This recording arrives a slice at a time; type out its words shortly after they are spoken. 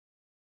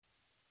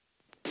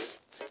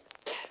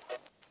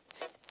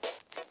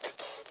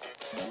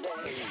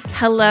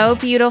Hello,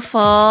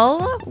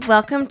 beautiful.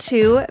 Welcome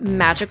to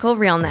Magical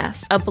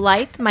Realness, a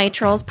Blythe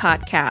Mitrals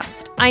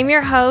podcast. I'm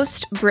your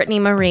host, Brittany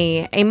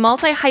Marie, a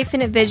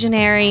multi-hyphenate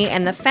visionary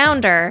and the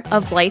founder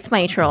of Blythe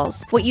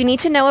Mitrals. What you need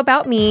to know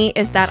about me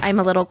is that I'm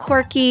a little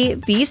quirky,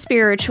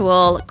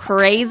 V-spiritual,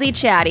 crazy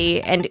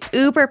chatty, and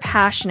uber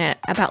passionate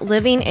about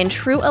living in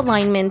true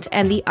alignment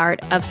and the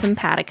art of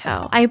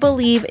simpatico. I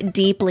believe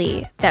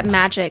deeply that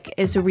magic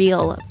is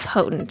real,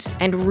 potent,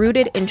 and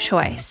rooted in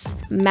choice.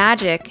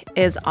 Magic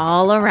is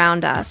all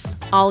around us.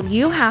 All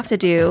you have to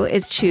do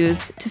is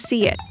choose to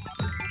see it.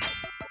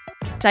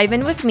 Dive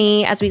in with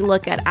me as we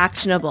look at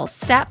actionable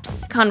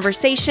steps,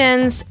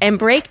 conversations, and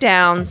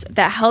breakdowns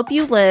that help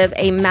you live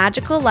a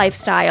magical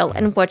lifestyle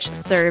and which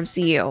serves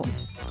you.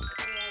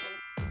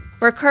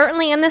 We're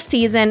currently in the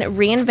season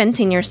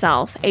Reinventing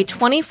Yourself, a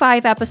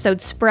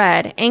 25-episode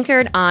spread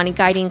anchored on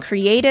guiding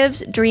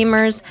creatives,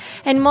 dreamers,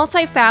 and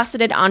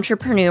multifaceted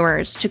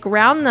entrepreneurs to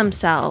ground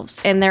themselves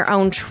in their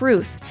own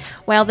truth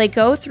while they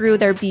go through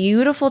their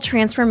beautiful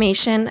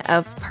transformation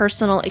of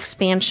personal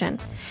expansion,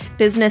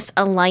 business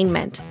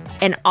alignment,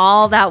 and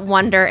all that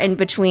wonder in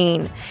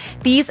between.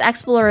 These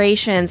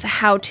explorations,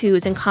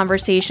 how-tos, and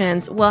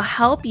conversations will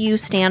help you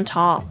stand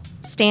tall,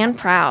 stand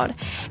proud,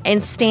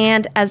 and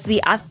stand as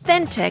the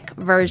authentic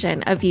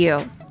version of you.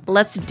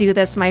 Let's do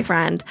this, my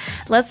friend.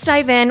 Let's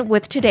dive in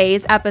with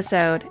today's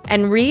episode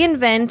and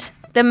reinvent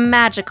the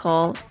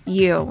magical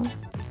you.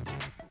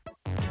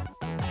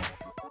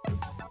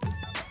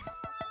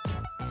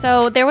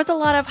 So there was a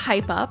lot of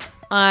hype up,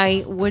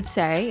 I would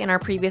say, in our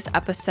previous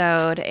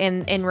episode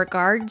in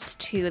regards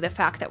to the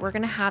fact that we're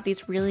going to have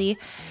these really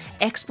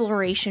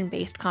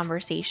exploration-based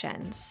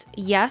conversations.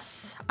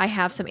 Yes, I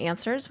have some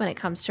answers when it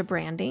comes to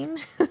branding,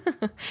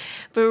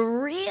 but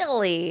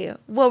really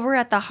what we're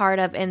at the heart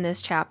of in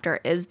this chapter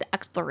is the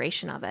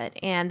exploration of it.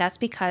 And that's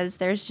because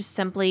there's just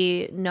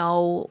simply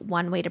no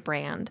one way to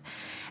brand.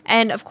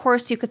 And of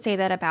course, you could say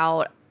that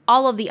about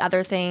all of the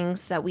other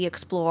things that we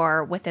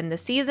explore within the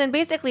season,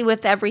 basically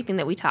with everything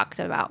that we talked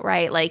about,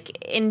 right?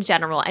 Like in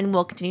general, and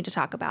we'll continue to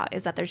talk about,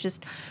 is that there's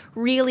just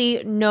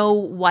really no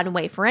one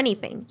way for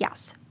anything.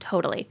 Yes,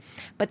 totally.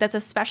 But that's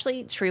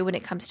especially true when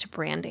it comes to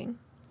branding,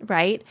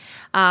 right?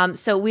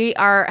 So we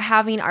are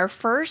having our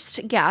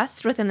first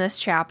guest within this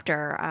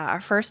chapter, our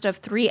first of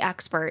 3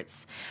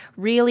 experts,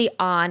 really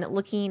on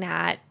looking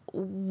at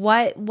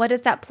what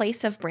is that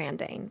place of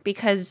branding?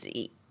 Because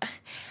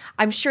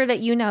I'm sure that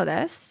you know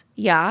this,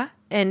 yeah,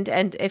 and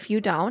if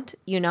you don't,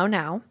 you know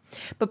now.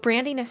 But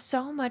branding is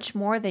so much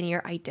more than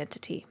your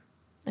identity,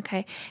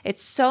 okay?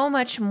 It's so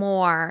much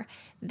more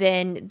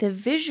than the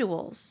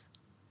visuals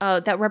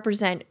that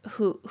represent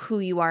who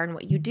you are and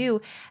what you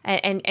do,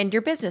 and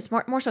your business,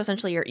 more so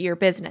essentially your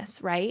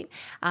business, right?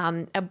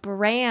 A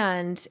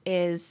brand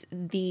is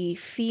the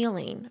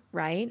feeling,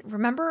 right?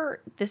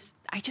 Remember this,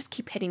 I just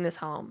keep hitting this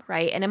home,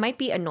 right? And it might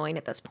be annoying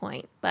at this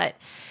point, but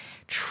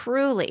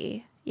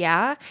truly,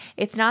 yeah,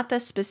 it's not the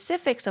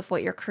specifics of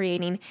what you're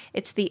creating,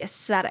 it's the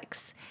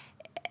aesthetics.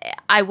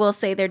 I will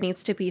say there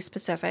needs to be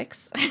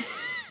specifics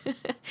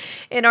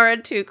in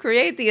order to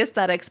create the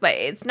aesthetics, but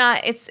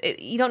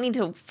you don't need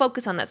to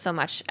focus on that so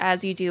much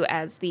as you do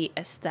as the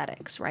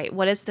aesthetics, right?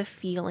 What is the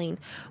feeling?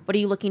 What are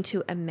you looking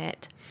to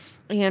emit?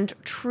 And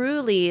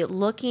truly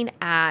looking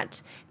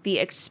at the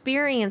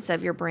experience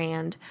of your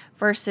brand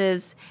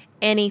versus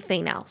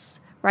anything else.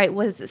 Right?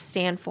 What does it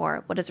stand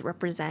for? What does it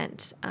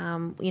represent?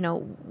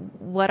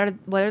 What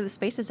are the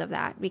spaces of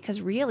that? Because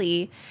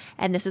really,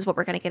 and this is what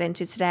we're going to get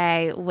into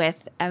today with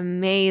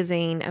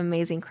amazing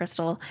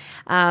Crystal,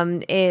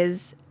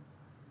 is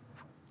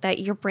that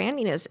your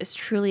branding is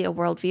truly a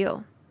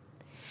worldview.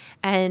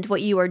 And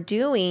what you are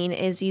doing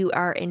is you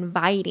are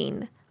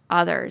inviting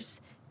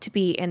others to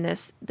be in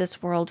this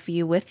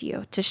worldview with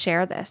you, to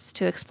share this,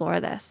 to explore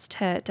this,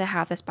 to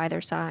have this by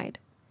their side.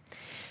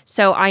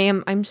 So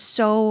I'm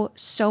so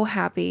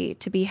happy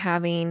to be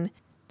having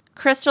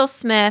Crystal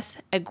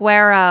Smith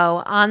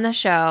Aguero on the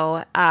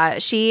show.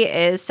 She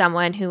is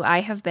someone who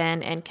I have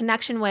been in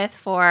connection with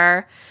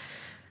for,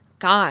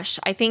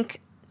 I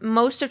think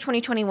most of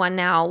 2021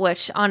 now,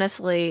 which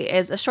honestly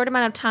is a short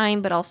amount of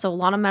time, but also a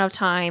long amount of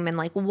time. And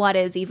like, what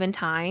is even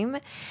time?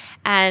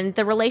 And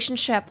the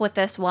relationship with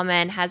this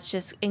woman has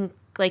just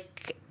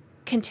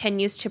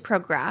continues to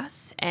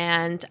progress.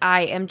 And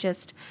I am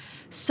just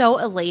so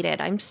elated.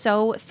 I'm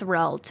so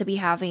thrilled to be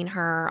having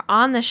her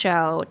on the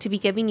show, to be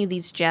giving you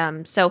these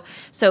gems. So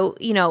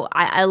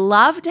I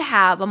love to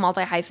have a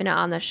multi-hyphenate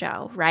on the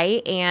show,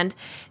 right? And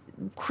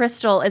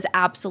Crystal is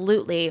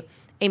absolutely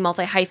a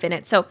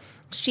multi-hyphenate. So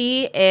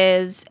she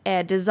is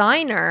a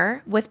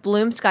designer with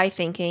Bloom Sky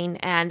Thinking,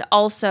 and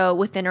also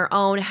within her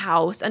own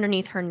house,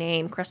 underneath her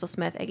name, Crystal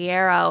Smith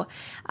Aguero,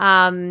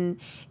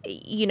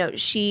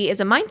 she is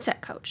a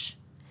mindset coach.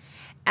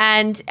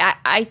 And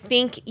I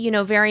think,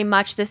 very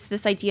much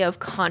this idea of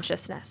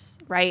consciousness,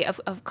 right?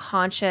 Of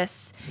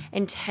conscious,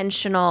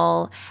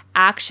 intentional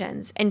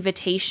actions,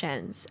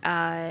 invitations,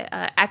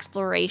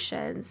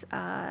 explorations,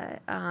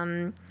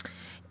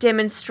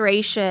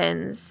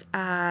 demonstrations,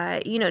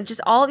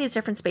 just all of these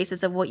different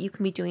spaces of what you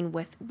can be doing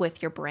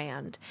with your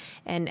brand,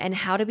 and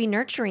how to be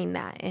nurturing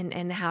that,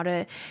 and how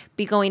to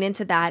be going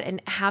into that and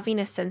having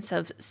a sense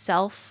of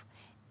self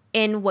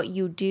in what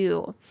you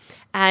do.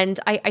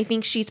 And I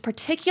think she's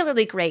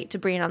particularly great to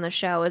bring on the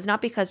show is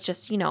not because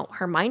just,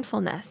 her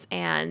mindfulness,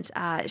 and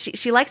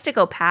she likes to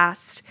go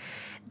past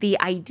the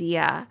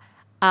idea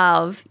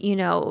of,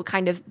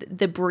 kind of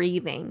the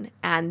breathing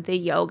and the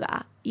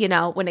yoga,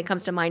 when it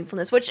comes to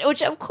mindfulness, which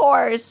of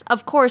course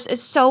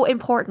is so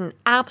important.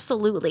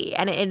 Absolutely.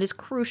 And it is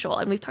crucial.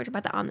 And we've talked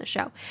about that on the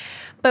show.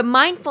 But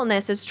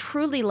mindfulness is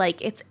truly like,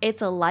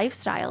 it's a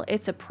lifestyle,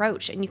 it's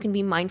approach, and you can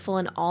be mindful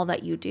in all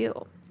that you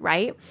do,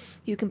 right?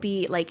 You can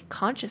be like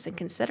conscious and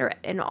considerate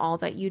in all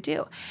that you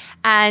do,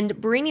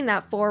 and bringing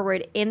that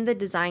forward in the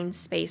design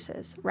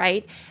spaces,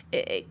 right?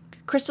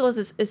 Crystal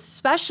is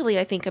especially,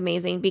 I think,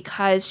 amazing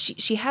because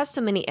she has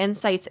so many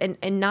insights, and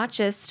not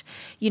just,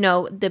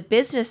 the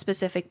business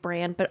specific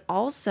brand, but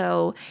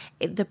also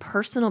the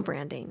personal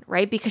branding,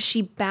 right? Because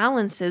she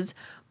balances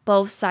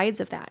both sides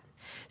of that.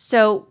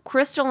 So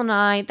Crystal and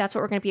I, that's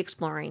what we're going to be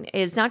exploring,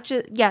 is not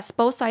just, yes,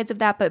 both sides of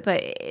that, but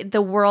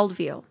the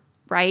worldview,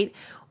 right?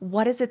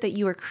 What is it that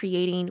you are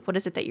creating? What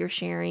is it that you're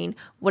sharing?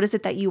 What is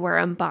it that you are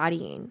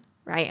embodying?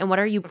 Right? And what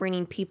are you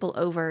bringing people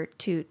over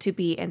to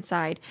be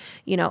inside,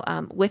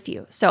 with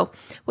you? So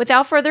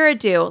without further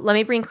ado, let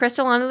me bring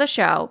Crystal onto the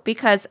show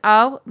because,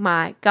 oh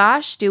my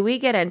gosh, do we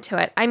get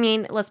into it? I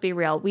mean, let's be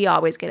real. We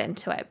always get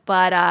into it.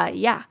 But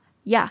yeah,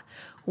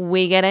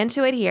 we get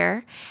into it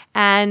here.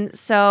 And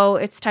so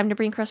it's time to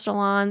bring Crystal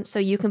on so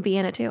you can be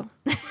in it too.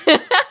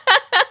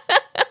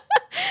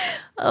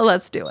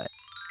 Let's do it.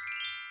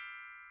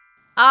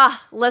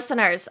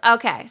 Listeners.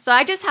 Okay. So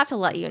I just have to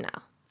let you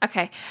know.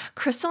 Okay,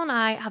 Crystal and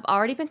I have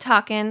already been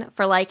talking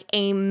for like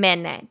a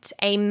minute.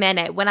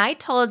 When I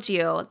told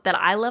you that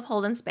I love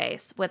holding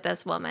space with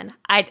this woman,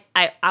 I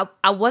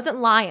wasn't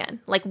lying.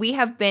 Like, we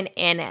have been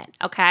in it,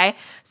 okay?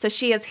 So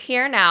she is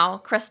here now.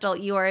 Crystal,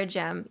 you are a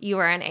gem. You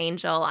are an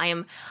angel.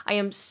 I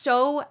am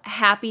so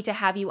happy to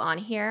have you on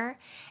here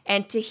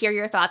and to hear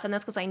your thoughts on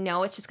this because I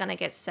know it's just going to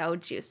get so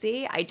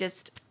juicy.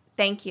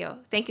 Thank you.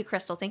 Thank you,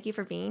 Crystal. Thank you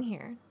for being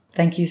here.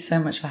 Thank you so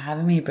much for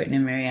having me, Brittany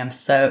and Marie. I'm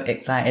so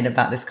excited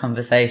about this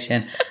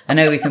conversation. I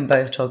know we can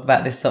both talk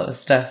about this sort of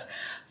stuff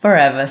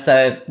forever,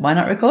 so why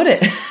not record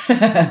it?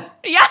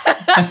 Yeah.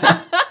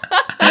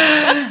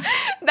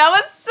 That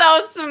was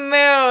so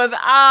smooth.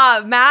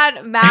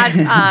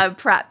 Mad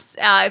preps.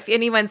 If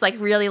anyone's like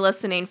really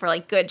listening for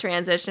like good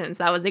transitions,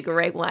 that was a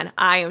great one.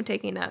 I am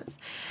taking notes.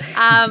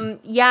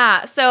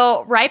 Yeah.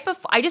 So right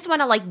before, I just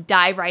want to like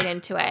dive right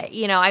into it.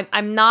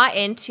 I'm not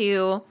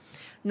into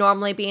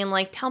normally being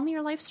like, tell me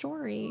your life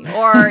story,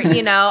 or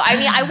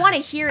I want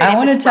to hear it. I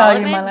want to tell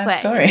you my life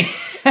story.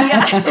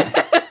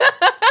 Yeah.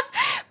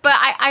 But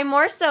I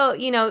more so,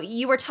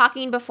 you were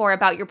talking before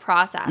about your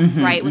process,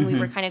 right? When we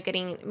were kind of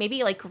getting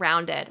maybe like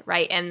grounded,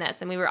 right, in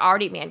this, and we were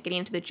already, getting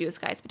into the juice,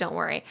 guys. But don't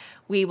worry,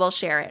 we will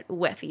share it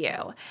with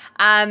you.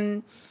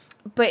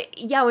 But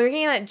yeah, we were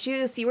getting that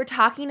juice. You were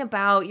talking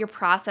about your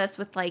process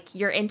with like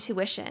your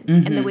intuition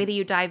and the way that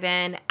you dive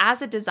in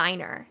as a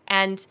designer.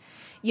 And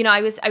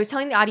I was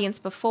telling the audience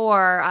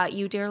before,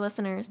 you dear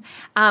listeners,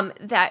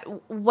 that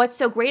what's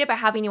so great about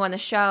having you on the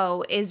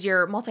show is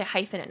your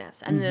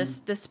multi-hyphenatedness and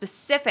the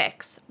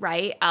specifics,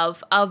 right,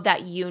 of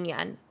that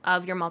union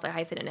of your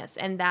multi-hyphenatedness,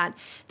 and that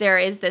there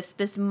is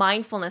this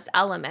mindfulness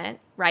element,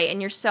 right?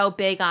 And you're so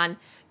big on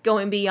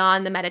going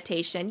beyond the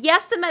meditation.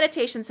 Yes, the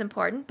meditation's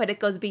important, but it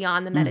goes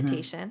beyond the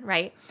meditation,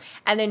 right?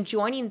 And then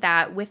joining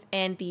that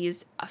within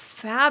these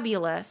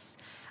fabulous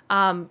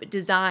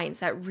designs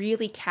that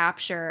really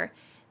capture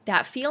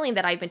that feeling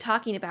that I've been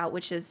talking about,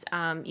 which is,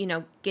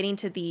 getting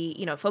to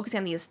the, focusing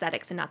on the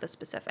aesthetics and not the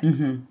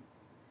specifics.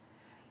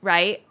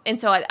 Right? And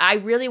so I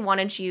really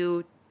wanted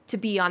you to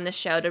be on the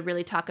show to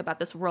really talk about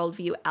this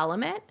worldview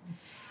element.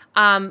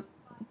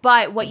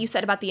 But what you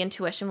said about the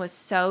intuition was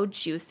so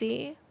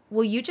juicy.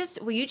 Will you just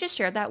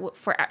share that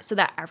so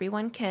that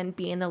everyone can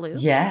be in the loop?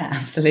 Yeah,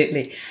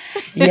 absolutely.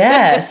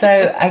 Yeah.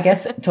 So I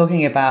guess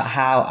talking about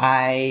how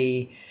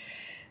I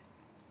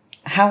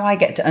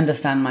get to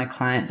understand my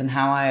clients and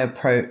how I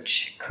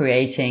approach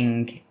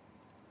creating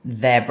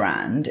their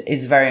brand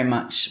is very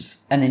much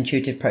an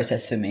intuitive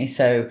process for me.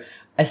 So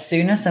as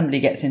soon as somebody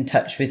gets in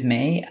touch with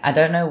me, I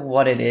don't know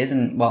what it is.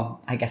 And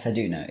well, I guess I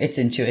do know it's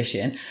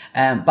intuition.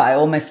 But I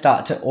almost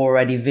start to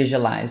already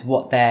visualize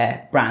what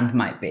their brand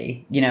might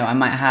be. I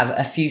might have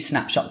a few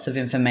snapshots of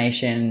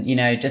information,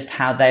 just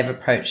how they've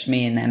approached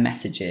me in their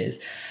messages.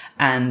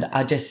 And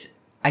I just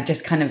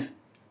kind of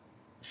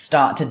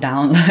start to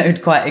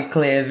download quite a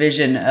clear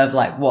vision of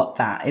like what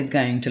that is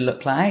going to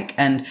look like.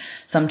 And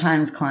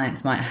sometimes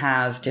clients might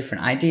have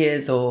different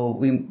ideas,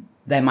 or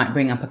they might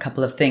bring up a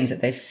couple of things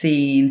that they've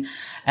seen.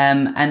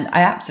 And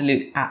I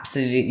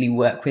absolutely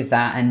work with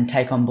that and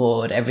take on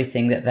board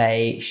everything that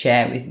they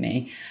share with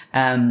me.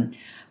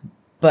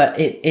 but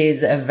it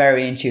is a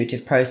very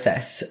intuitive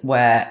process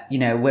where, you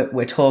know,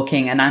 we're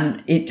talking,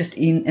 and it just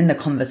in the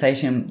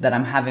conversation that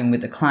I'm having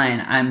with the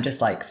client, I'm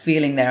just like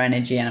feeling their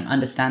energy, and I'm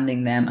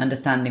understanding them,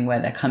 understanding where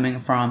they're coming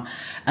from,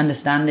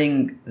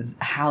 understanding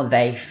how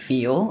they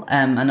feel.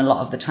 And a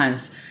lot of the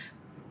times,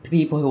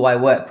 people who I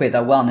work with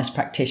are wellness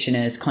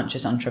practitioners,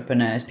 conscious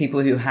entrepreneurs,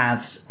 people who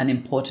have an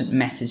important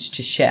message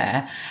to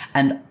share.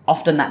 And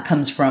often that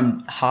comes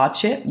from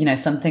hardship. You know,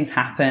 something's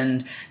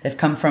happened. They've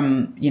come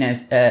from, you know,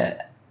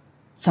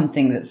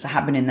 something that's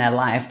happened in their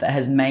life that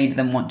has made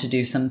them want to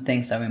do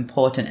something so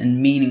important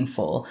and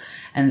meaningful.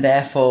 And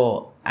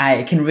therefore,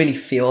 I can really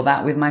feel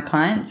that with my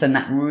clients. And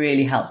that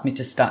really helps me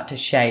to start to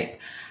shape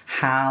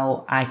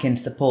how I can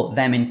support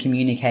them in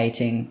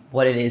communicating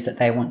what it is that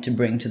they want to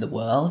bring to the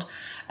world.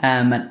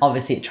 And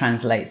obviously it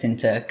translates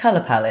into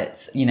color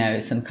palettes, you know,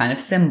 some kind of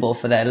symbol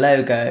for their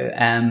logo,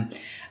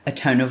 a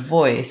tone of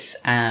voice,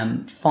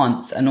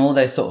 fonts, and all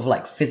those sort of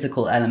like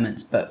physical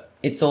elements. But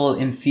it's all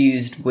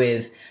infused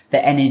with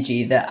the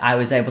energy that I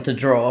was able to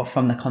draw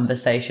from the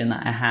conversation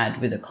that I had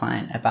with a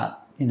client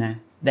about, you know,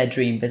 their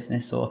dream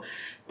business or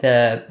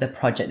the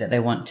project that they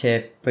want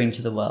to bring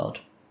to the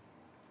world.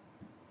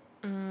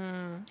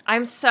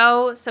 I'm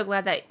so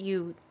glad that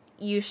you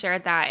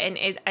shared that. And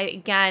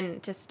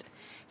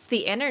it's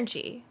the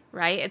energy,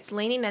 right? It's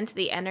leaning into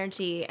the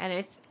energy.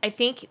 And I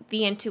think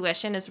the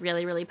intuition is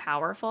really, really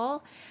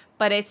powerful,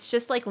 but it's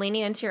just like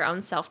leaning into your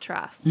own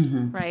self-trust,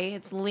 right?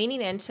 It's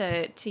leaning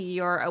into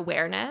your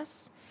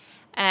awareness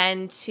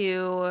and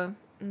to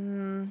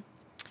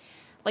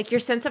like your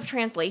sense of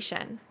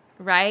translation,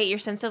 right? Your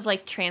sense of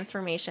like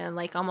transformation,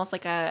 like almost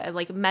like a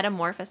like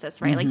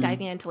metamorphosis, right? Like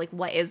diving into like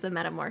what is the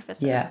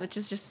metamorphosis, which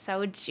is just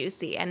so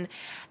juicy. And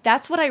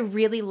that's what I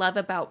really love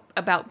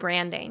about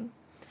branding,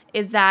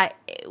 is that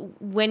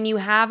when you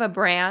have a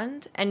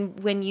brand and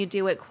when you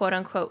do it quote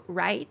unquote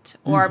right,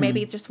 or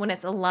maybe just when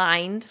it's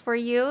aligned for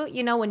you,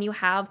 you know, when you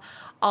have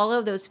all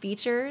of those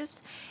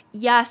features,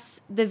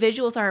 yes, the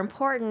visuals are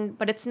important,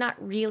 but it's not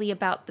really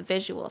about the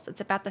visuals. It's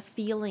about the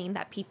feeling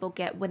that people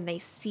get when they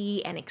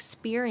see and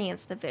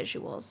experience the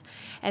visuals.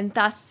 And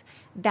thus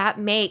that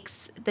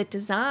makes the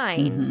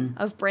design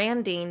of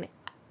branding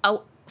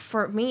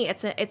for me,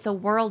 it's a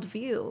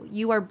worldview.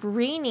 You are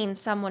bringing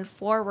someone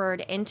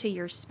forward into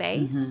your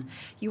space.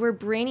 You are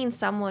bringing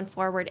someone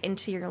forward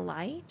into your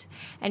light,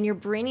 and you're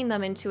bringing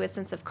them into a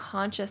sense of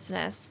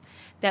consciousness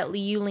that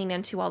you lean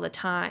into all the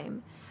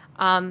time.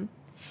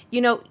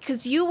 You know,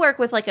 because you work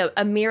with like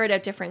a myriad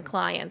of different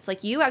clients.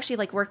 Like you actually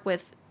like work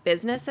with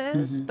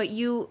businesses, but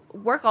you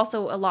work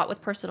also a lot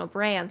with personal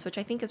brands, which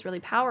I think is really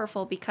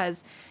powerful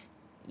because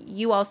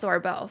you also are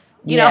both,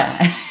 you know?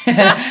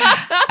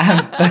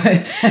 I'm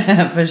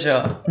both, for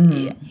sure.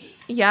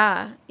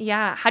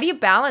 Yeah. How do you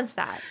balance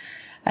that?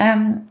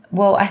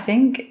 Well, I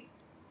think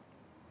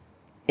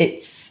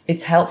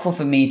it's helpful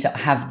for me to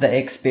have the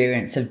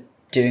experience of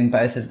doing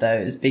both of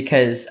those,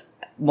 because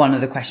one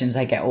of the questions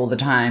I get all the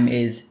time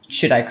is,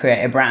 should I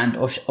create a brand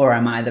or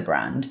am I the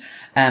brand?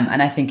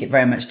 And I think it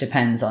very much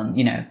depends on,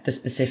 you know, the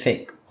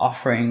specific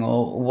offering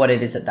or what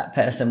it is that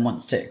person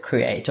wants to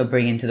create or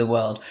bring into the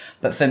world.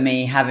 But for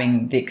me,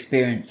 having the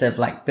experience of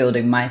like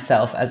building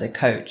myself as a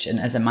coach and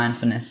as a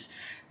mindfulness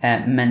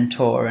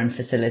mentor and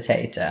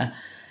facilitator,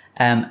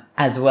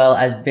 as well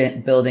as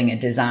building a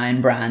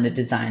design brand, a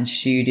design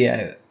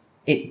studio,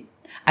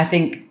 I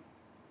think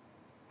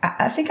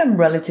I'm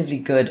relatively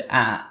good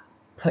at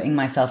putting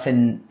myself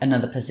in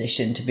another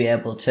position to be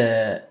able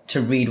to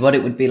read what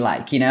it would be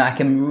like. You know, I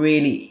can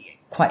really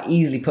quite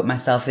easily put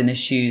myself in the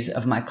shoes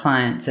of my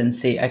clients and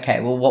see, okay,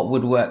 well, what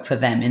would work for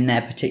them in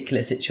their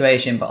particular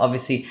situation? But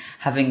obviously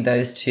having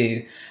those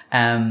two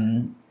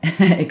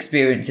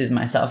experiences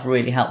myself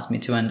really helps me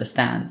to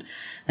understand.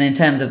 And in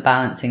terms of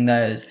balancing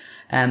those,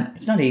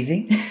 it's not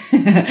easy.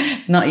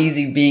 It's not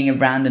easy being a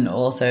brand and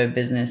also a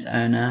business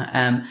owner.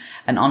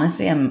 And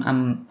honestly,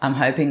 I'm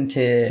hoping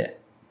to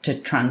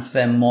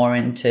transfer more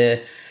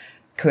into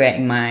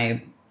creating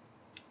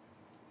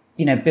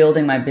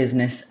building my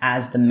business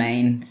as the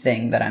main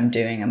thing that I'm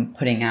doing and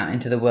putting out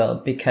into the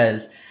world,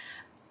 because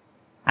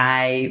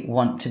I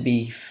want to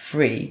be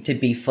free to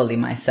be fully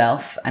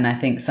myself. And I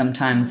think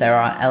sometimes there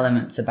are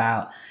elements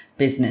about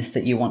business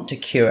that you want to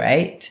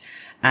curate,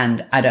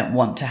 and I don't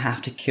want to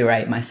have to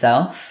curate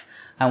myself.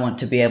 I want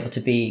to be able to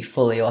be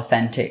fully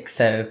authentic.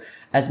 So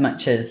as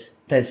much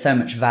as there's so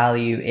much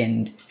value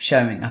in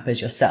showing up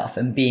as yourself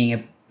and being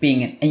an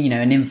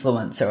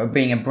influencer or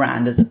being a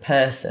brand as a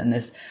person,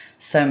 there's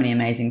so many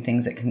amazing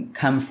things that can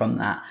come from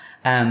that.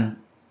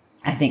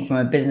 I think from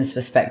a business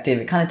perspective,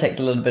 it kind of takes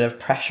a little bit of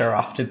pressure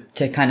off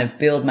to kind of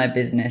build my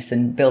business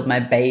and build my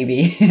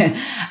baby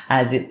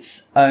as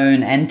its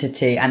own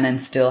entity, and then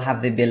still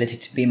have the ability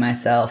to be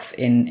myself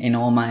in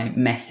all my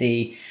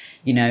messy,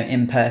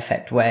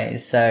 imperfect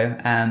ways. So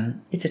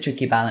it's a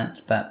tricky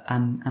balance, but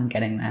I'm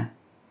getting there.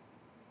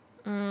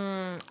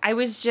 I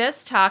was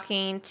just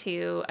talking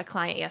to a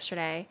client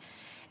yesterday,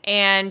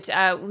 and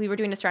we were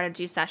doing a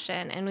strategy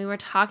session, and we were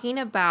talking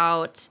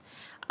about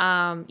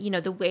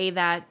the way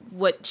that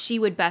what she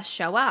would best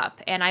show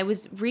up. And I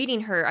was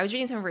reading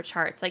some of her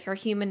charts, like her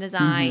human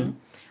design.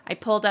 I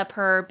pulled up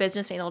her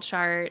business natal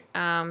chart.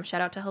 Shout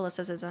out to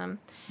Holisticism.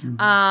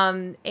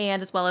 And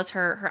as well as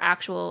her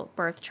actual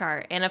birth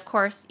chart. And of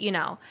course,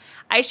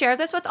 I share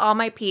this with all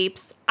my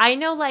peeps. I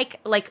know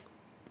like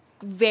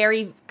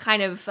very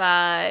kind of,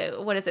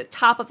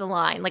 top of the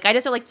line. Like I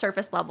just do like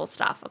surface level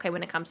stuff, okay,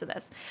 when it comes to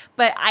this.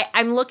 But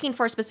I'm looking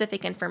for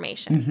specific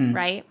information,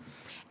 right?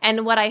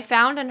 And what I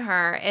found in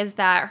her is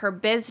that her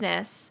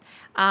business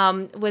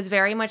was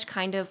very much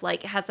kind of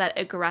like has that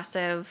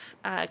aggressive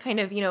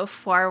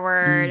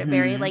forward,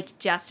 very like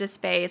justice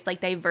based, like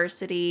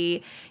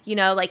diversity,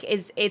 like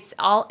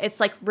it's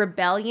like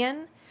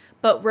rebellion,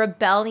 but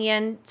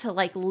rebellion to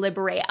like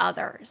liberate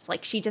others.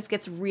 Like she just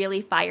gets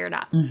really fired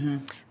up.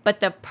 But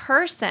the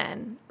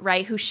person,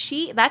 right,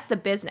 that's the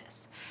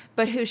business,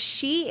 but who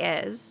she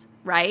is,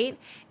 right,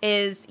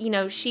 is,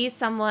 she's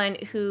someone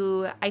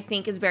who I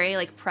think is very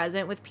like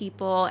present with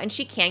people, and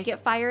she can get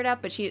fired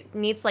up, but she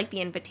needs like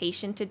the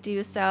invitation to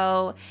do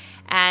so.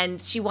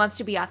 And she wants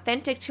to be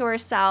authentic to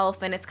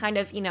herself. And it's kind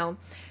of,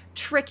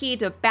 tricky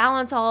to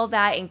balance all of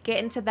that and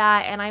get into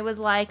that. And I was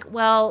like,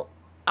 well,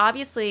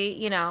 obviously,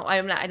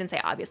 I didn't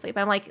say obviously,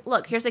 but I'm like,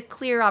 look, here's a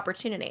clear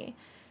opportunity.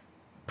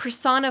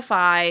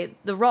 Personify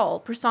the role,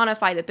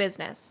 personify the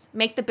business,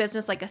 make the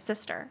business like a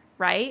sister,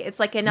 right? It's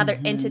like another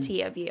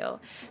entity of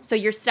you. So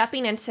you're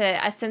stepping into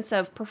a sense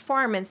of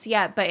performance,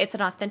 but it's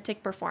an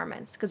authentic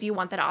performance because you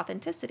want that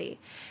authenticity,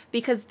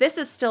 because this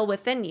is still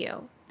within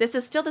you. This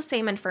is still the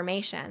same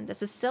information.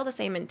 This is still the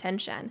same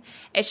intention.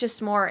 It's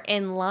just more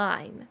in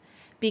line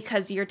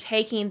because you're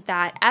taking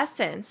that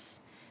essence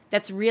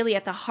that's really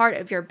at the heart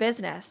of your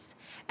business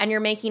and you're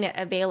making it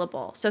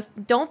available. So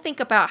don't think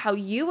about how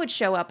you would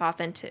show up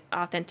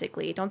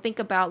authentically. Don't think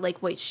about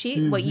like what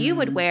you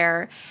would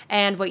wear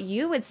and what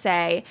you would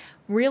say.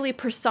 Really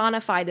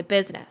personify the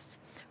business.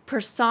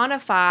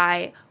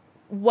 Personify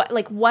what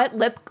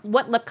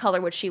lip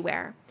color would she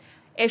wear?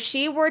 If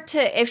she were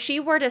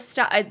to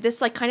stop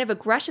this like kind of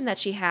aggression that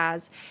she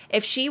has,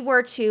 if she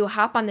were to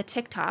hop on the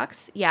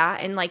TikToks,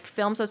 and like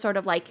film some sort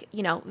of like,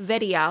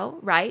 video,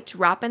 right?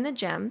 Drop in the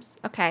gems.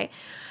 Okay.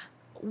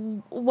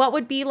 What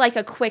would be like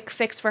a quick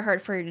fix for her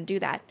to do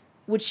that?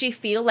 Would she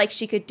feel like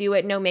she could do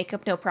it, no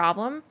makeup, no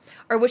problem?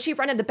 Or would she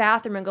run to the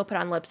bathroom and go put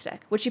on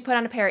lipstick? Would she put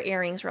on a pair of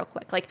earrings real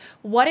quick? Like,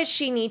 what does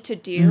she need to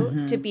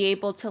do to be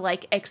able to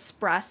like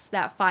express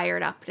that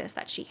fired upness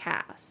that she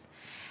has?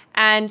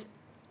 And,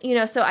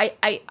 so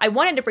I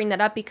wanted to bring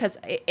that up because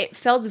it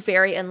feels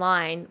very in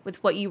line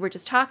with what you were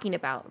just talking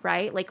about,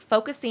 right? Like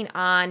focusing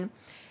on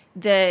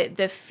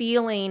the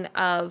feeling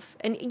of,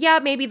 and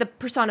maybe the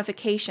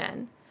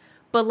personification,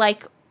 but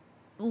like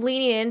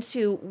leaning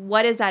into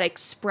what is that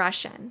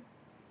expression,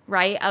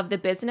 right, of the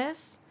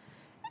business?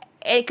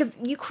 Because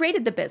you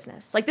created the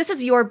business. Like, this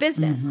is your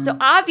business. So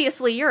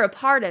obviously you're a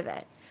part of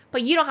it,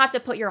 but you don't have to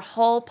put your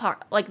whole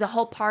part, like the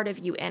whole part of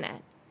you in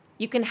it.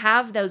 You can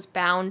have those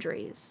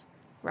boundaries,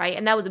 right?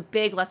 And that was a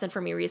big lesson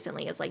for me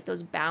recently, is like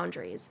those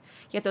boundaries.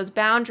 Yet those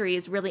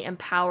boundaries really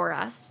empower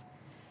us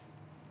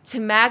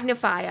to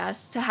magnify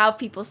us, to how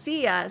people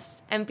see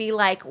us and be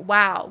like,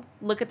 wow,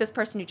 look at this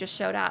person who just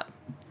showed up.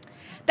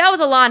 That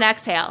was a long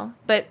exhale,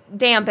 but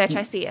damn, bitch,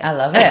 I see it. I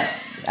love it.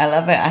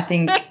 I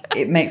think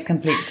it makes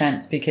complete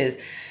sense because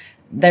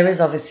there is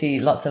obviously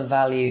lots of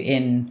value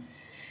in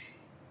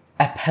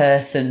a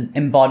person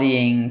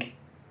embodying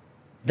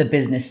the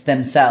business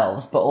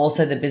themselves, but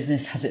also the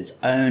business has its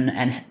own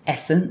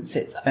essence,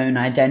 its own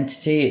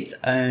identity, its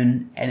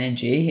own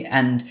energy.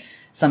 And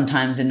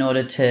sometimes in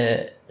order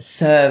to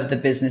serve the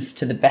business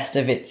to the best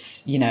of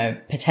its,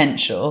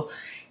 potential,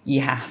 you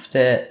have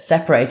to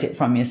separate it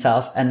from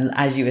yourself. And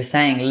as you were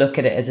saying, look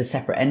at it as a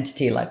separate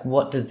entity. Like,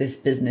 what does this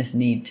business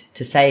need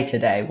to say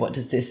today? What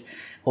does this,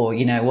 or,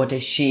 what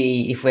does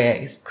she, if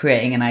we're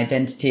creating an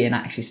identity and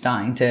actually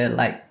starting to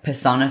like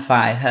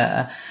personify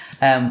her,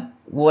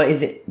 what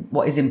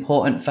is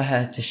important for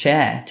her to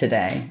share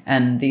today?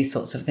 And these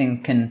sorts of things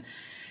can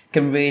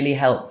really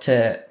help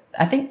to,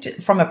 I think,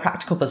 from a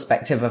practical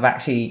perspective of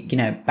actually,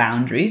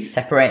 boundaries,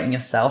 separating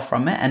yourself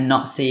from it and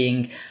not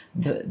seeing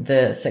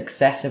the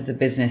success of the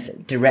business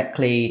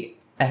directly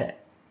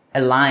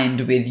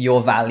aligned with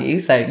your value.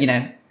 So,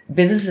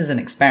 business is an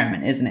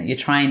experiment, isn't it? You're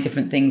trying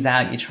different things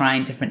out. You're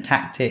trying different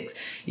tactics.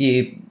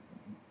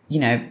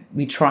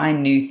 We try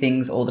new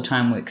things all the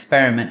time. We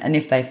experiment. And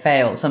if they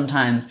fail,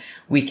 sometimes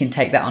we can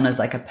take that on as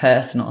like a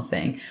personal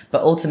thing.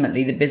 But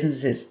ultimately, the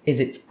business is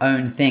its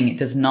own thing. It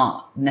does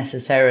not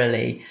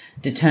necessarily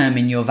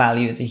determine your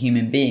value as a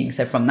human being.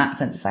 So from that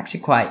sense, it's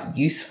actually quite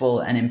useful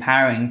and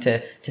empowering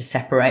to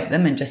separate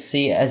them and just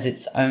see it as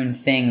its own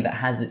thing that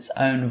has its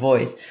own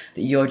voice,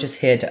 that you're just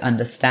here to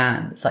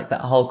understand. It's like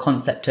that whole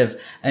concept of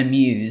a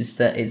muse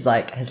that is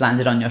like, has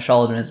landed on your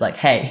shoulder and is like,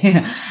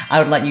 hey, I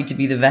would like you to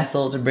be the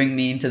vessel to bring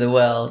me into the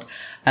world.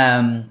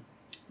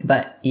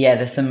 But yeah,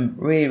 there's some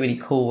really, really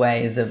cool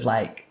ways of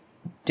like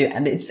do,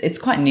 and it's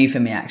quite new for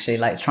me actually,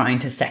 like trying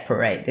to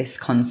separate this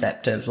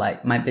concept of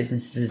like my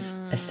business is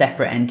a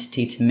separate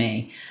entity to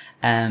me,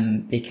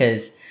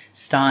 because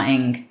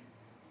starting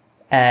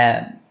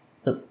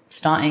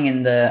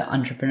in the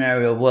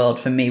entrepreneurial world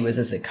for me was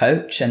as a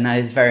coach, and that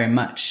is very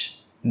much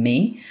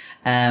me,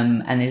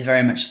 and is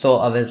very much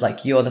thought of as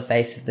like, you're the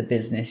face of the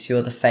business,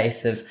 you're the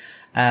face of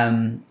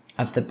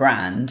the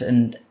brand.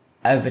 And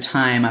over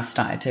time I've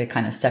started to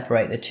kind of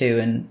separate the two,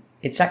 and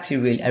it's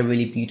actually a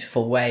really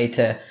beautiful way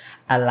to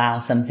allow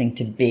something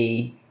to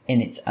be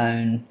in its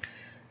own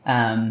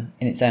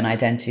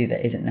identity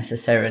that isn't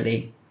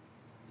necessarily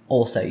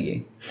also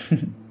you.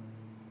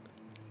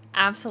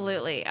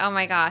 Absolutely. Oh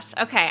my gosh.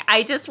 Okay.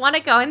 I just want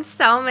to go in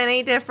so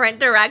many different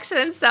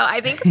directions. So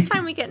I think it's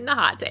time we get into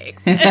hot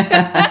takes.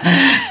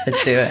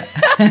 Let's do it.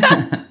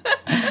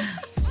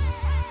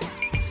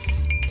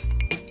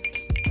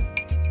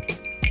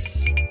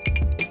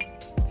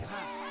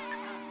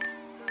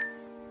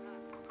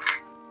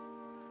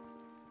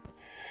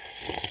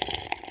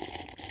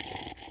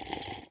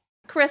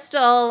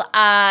 Crystal,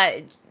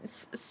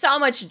 so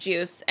much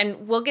juice,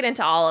 and we'll get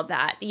into all of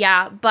that.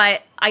 Yeah,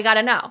 but I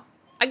gotta know.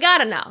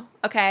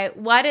 Okay,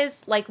 what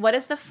is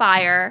the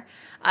fire?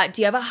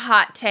 Do you have a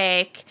hot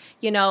take?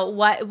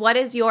 What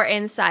is your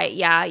insight?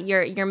 Yeah,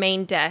 your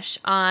main dish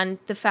on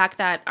the fact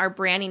that our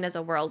branding is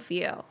a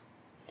worldview.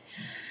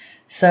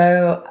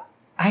 So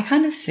I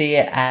kind of see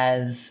it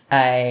as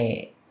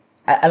I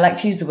like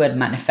to use the word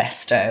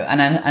manifesto,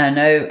 and I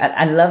know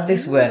I love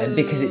this word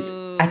because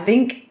I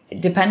think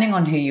depending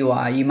on who you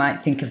are, you might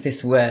think of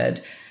this word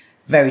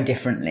very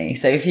differently.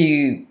 So if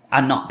you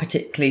are not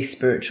particularly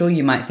spiritual,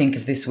 you might think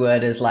of this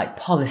word as like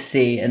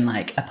policy and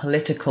like a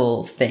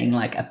political thing,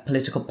 like a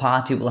political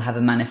party will have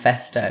a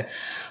manifesto.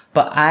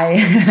 But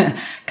I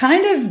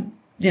kind of,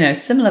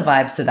 similar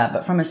vibes to that,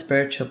 but from a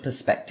spiritual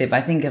perspective,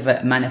 I think of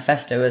a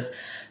manifesto as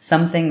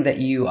something that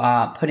you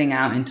are putting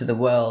out into the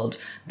world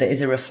that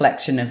is a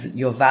reflection of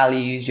your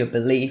values, your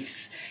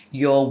beliefs,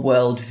 your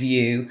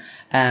worldview,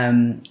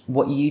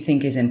 what you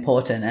think is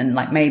important, and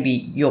like maybe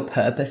your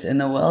purpose in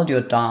the world,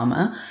 your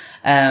dharma.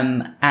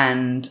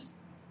 And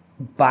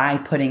by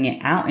putting it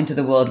out into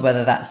the world,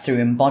 whether that's through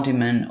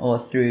embodiment or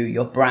through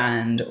your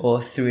brand or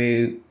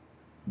through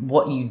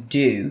what you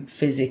do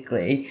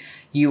physically,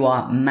 you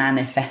are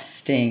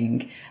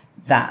manifesting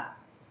that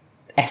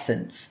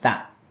essence,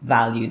 that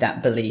value,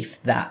 that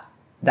belief, that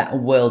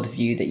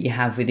worldview that you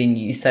have within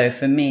you. So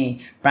for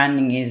me,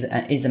 branding is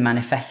a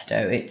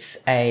manifesto.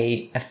 It's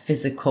a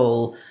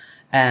physical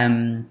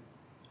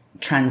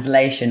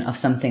translation of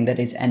something that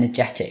is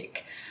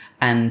energetic,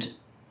 and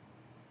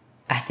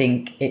I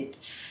think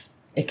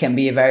it can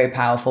be a very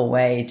powerful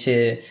way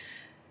to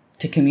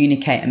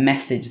communicate a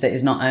message that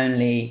is not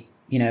only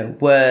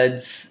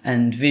words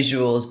and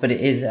visuals, but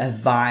it is a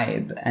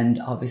vibe. And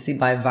obviously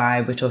by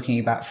vibe, we're talking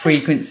about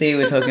frequency,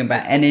 we're talking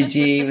about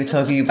energy, we're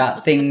talking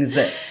about things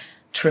that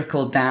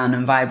trickle down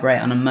and vibrate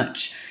on a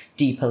much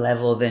deeper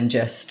level than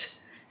just,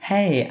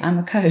 hey, I'm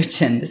a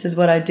coach and this is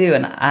what I do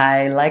and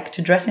I like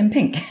to dress in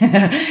pink.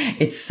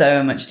 It's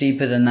so much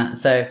deeper than that.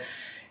 So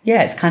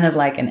yeah, it's kind of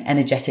like an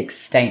energetic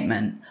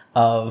statement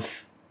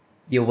of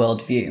your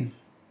worldview.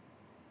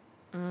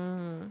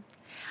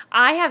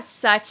 I have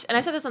such, and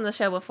I've said this on the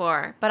show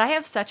before, but I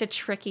have such a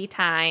tricky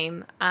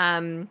time.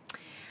 I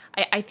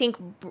think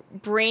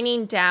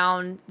bringing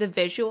down the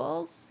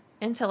visuals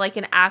into like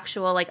an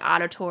actual like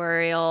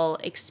auditorial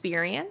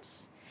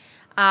experience.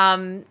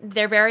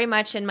 They're very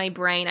much in my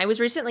brain. I was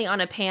recently on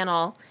a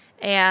panel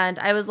and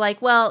I was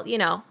like, well,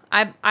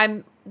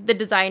 I'm the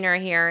designer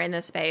here in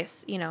this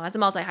space, as a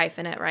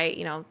multi-hyphenate, right?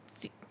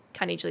 It's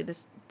kind of usually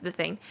the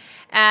thing.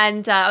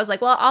 And I was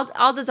like, well,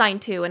 I'll design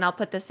too, and I'll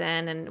put this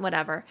in and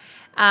whatever.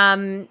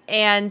 And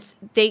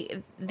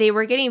they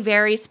were getting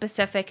very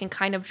specific and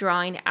kind of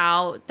drawing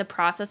out the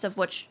process of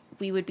which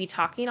we would be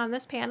talking on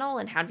this panel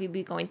and how we'd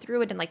be going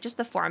through it and like just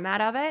the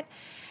format of it.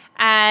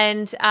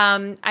 And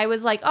I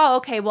was like, oh,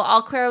 okay, well,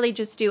 I'll clearly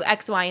just do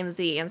X, Y, and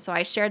Z. And so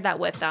I shared that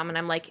with them. And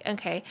I'm like,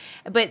 okay.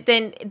 But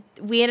then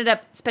we ended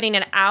up spending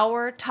an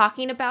hour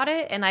talking about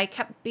it. And I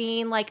kept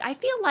being like, I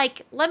feel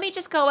like, let me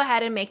just go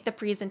ahead and make the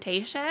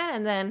presentation.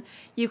 And then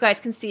you guys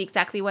can see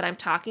exactly what I'm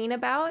talking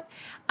about.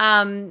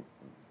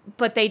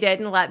 But they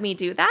didn't let me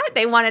do that.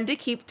 They wanted to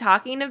keep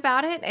talking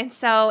about it. And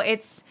so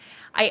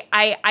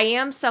I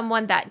am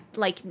someone that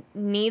like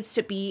needs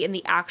to be in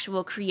the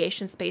actual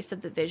creation space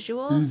of the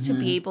visuals to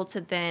be able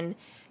to then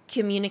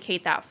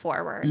communicate that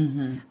forward.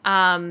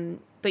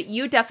 But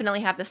you definitely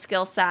have the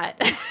skill set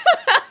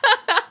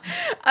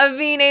of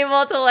being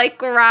able to like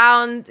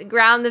ground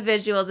the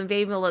visuals and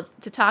being able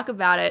to talk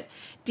about it.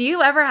 Do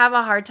you ever have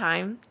a hard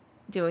time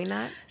doing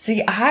that?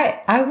 See,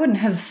 I wouldn't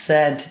have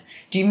said,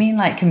 do you mean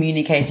like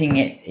communicating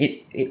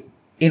it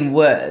in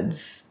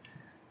words?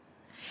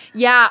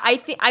 Yeah, I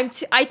think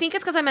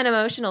it's because I'm an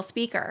emotional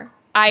speaker.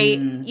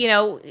 When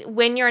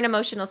you're an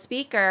emotional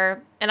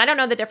speaker, and I don't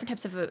know the different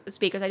types of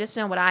speakers, I just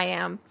know what I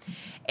am.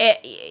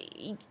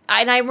 And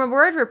I'm a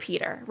word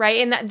repeater, right?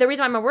 And the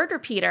reason I'm a word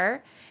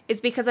repeater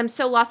is because I'm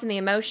so lost in the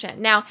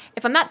emotion. Now,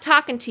 if I'm not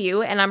talking to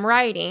you and I'm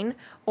writing,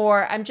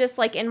 or I'm just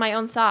like in my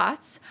own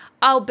thoughts,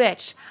 oh,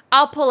 bitch,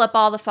 I'll pull up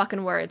all the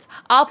fucking words.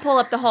 I'll pull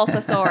up the whole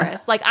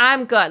thesaurus. Like,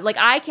 I'm good. Like,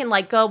 I can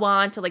like go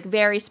on to like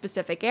very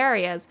specific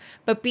areas,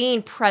 but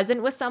being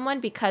present with someone,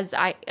 because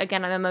I'm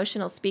an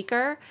emotional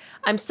speaker,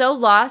 I'm so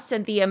lost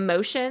in the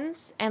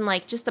emotions and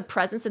like just the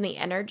presence and the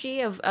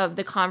energy of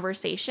the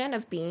conversation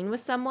of being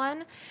with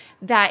someone,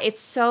 that it's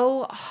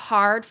so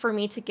hard for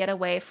me to get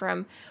away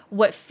from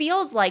what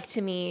feels like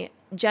to me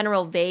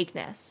general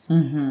vagueness.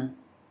 Mm-hmm.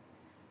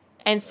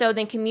 And so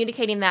then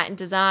communicating that in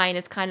design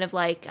is kind of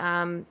like,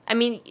 none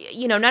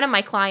of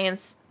my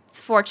clients,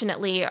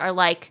 fortunately, are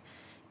like,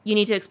 you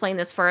need to explain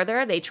this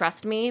further. They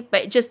trust me.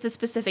 But just the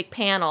specific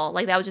panel,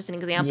 like that was just an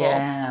example.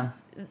 Yeah.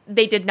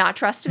 They did not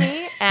trust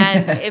me.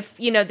 And if,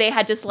 they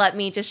had just let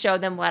me just show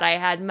them what I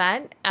had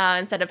meant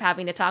instead of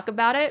having to talk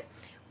about it,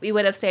 we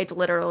would have saved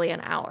literally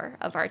an hour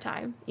of our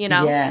time,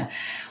 Yeah.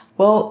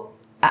 Well,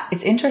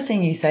 it's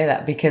interesting you say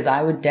that, because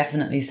I would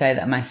definitely say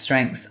that my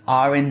strengths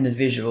are in the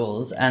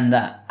visuals, and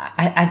that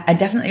I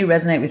definitely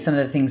resonate with some of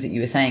the things that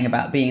you were saying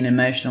about being an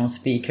emotional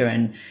speaker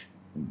and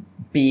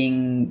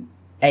being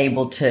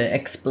able to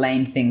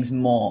explain things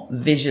more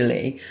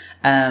visually.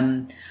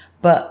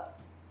 But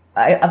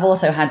I've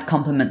also had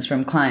compliments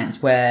from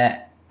clients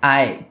where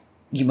when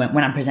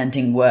I'm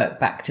presenting work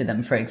back to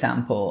them, for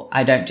example,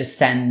 I don't just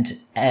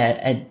send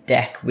a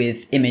deck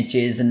with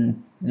images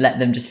and let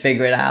them just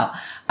figure it out.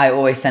 I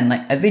always send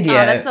like a video.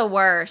 Oh, that's the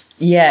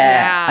worst.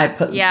 Yeah.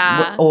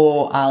 Yeah.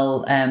 Or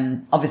I'll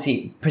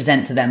obviously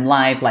present to them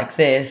live like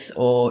this,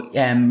 or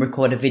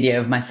record a video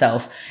of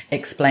myself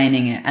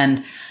explaining it.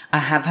 And I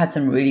have had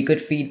some really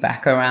good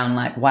feedback around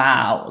like,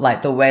 wow,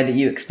 like the way that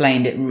you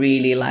explained it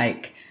really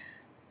like,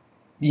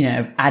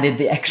 added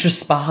the extra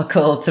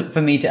sparkle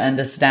for me to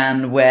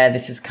understand where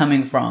this is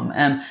coming from.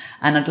 And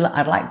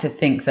I'd like to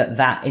think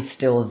that is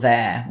still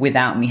there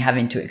without me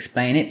having to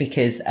explain it,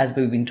 because as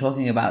we've been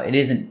talking about, it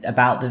isn't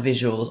about the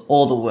visuals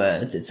or the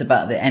words, it's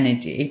about the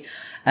energy.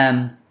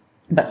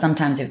 But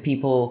sometimes if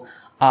people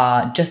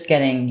are just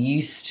getting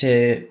used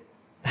to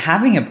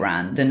having a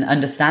brand and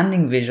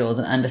understanding visuals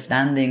and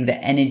understanding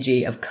the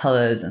energy of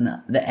colors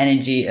and the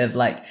energy of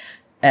like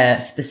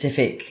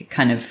specific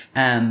kind of,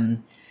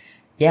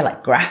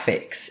 like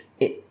graphics,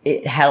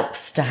 it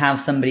helps to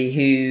have somebody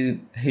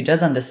who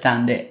does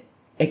understand it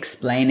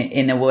explain it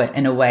in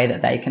a way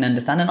that they can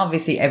understand. And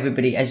obviously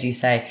everybody, as you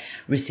say,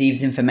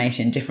 receives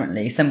information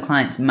differently. Some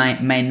clients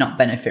may not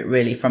benefit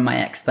really from my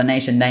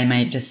explanation. They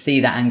may just see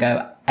that and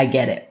go, I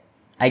get it,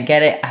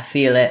 I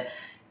feel it,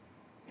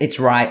 it's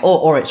right,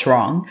 or it's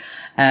wrong.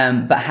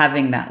 But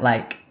having that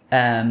like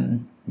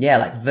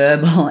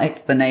verbal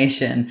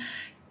explanation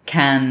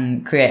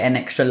can create an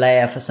extra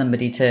layer for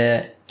somebody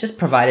to just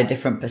provide a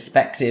different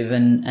perspective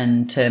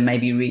and to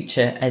maybe reach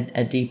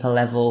a deeper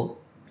level,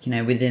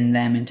 within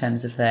them in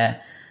terms of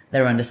their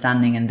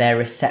understanding and their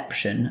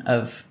reception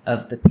of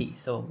the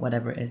piece or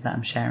whatever it is that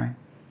I'm sharing.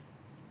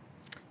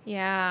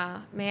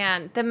 Yeah,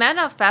 man, the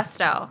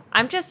manifesto.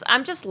 I'm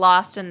just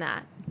lost in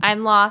that.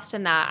 I'm lost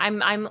in that.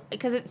 I'm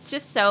because it's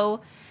just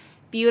so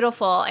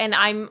beautiful, and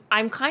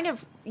I'm kind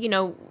of,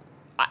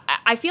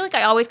 I feel like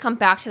I always come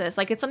back to this.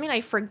 Like, it's something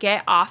I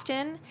forget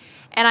often.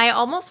 And I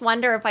almost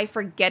wonder if I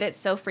forget it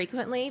so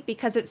frequently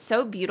because it's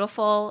so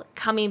beautiful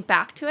coming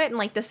back to it and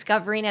like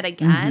discovering it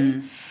again.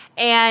 Mm-hmm.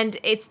 And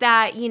it's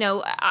that,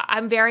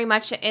 I'm very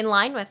much in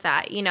line with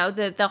that.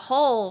 The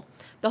whole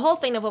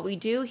thing of what we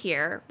do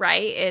here,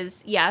 right,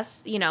 is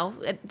yes,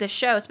 the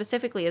show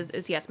specifically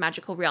is yes,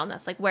 magical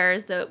realness. Like, where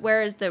is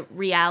the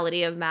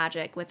reality of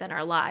magic within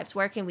our lives?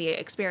 Where can we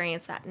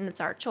experience that? And it's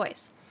our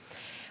choice.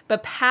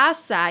 But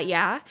past that,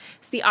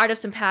 it's the art of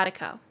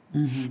simpatico.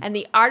 Mm-hmm. And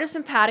the art of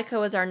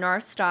simpatico is our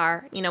North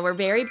Star. We're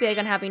very big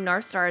on having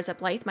North Stars at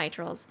Blythe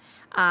Mitrals.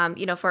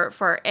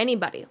 For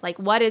anybody, like,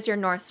 what is your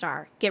North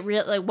Star? Get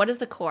real. Like, what is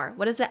the core?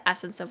 What is the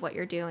essence of what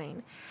you're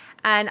doing?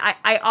 And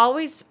I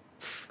always,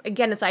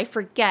 again, I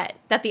forget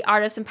that the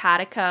art of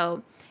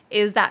simpatico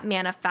is that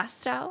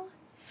manifesto.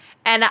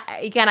 And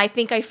I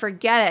think I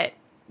forget it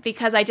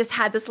because I just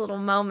had this little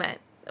moment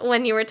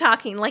when you were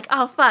talking, like,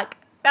 oh, fuck.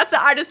 That's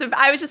the artist.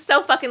 I was just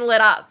so fucking lit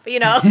up,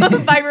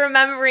 by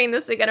remembering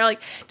this again or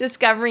like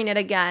discovering it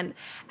again.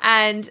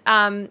 And,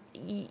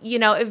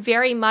 it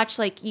very much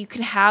like you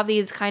can have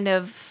these kind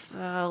of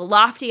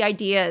lofty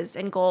ideas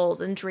and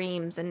goals and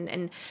dreams.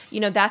 And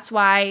that's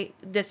why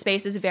this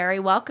space is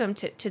very welcome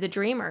to the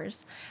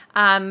dreamers.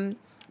 But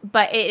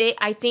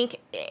I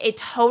think it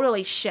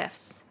totally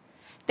shifts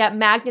that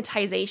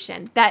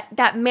magnetization,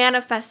 that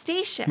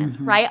manifestation,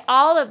 mm-hmm. right?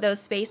 All of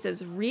those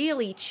spaces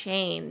really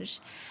change.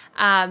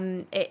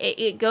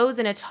 It goes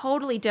in a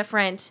totally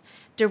different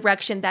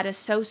direction that is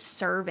so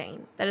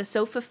serving, that is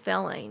so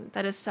fulfilling,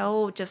 that is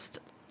so just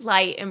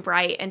light and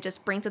bright and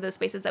just brings to the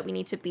spaces that we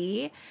need to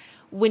be.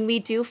 When we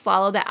do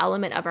follow the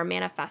element of our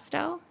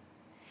manifesto,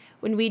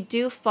 when we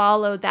do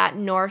follow that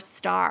North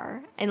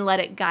Star and let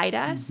it guide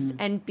us mm-hmm.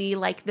 and be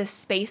like the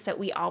space that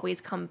we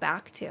always come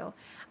back to.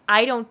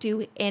 I don't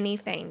do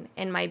anything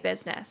in my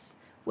business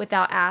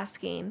without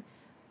asking,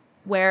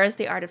 where is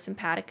the art of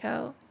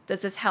simpatico?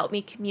 Does this help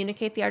me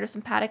communicate the art of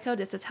simpatico?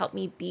 Does this help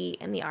me be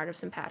in the art of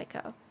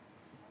simpatico?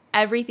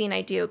 Everything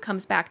I do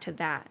comes back to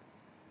that.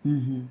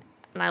 And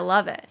I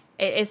love it.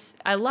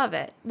 I love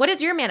it. What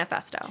is your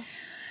manifesto?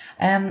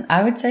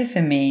 I would say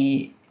for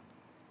me,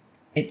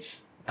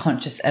 it's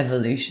conscious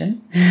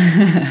evolution.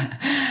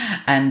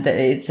 And that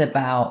it's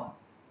about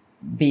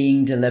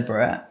being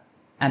deliberate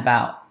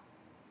about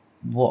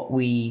what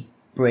we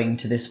bring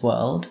to this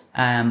world.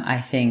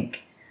 I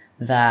think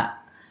that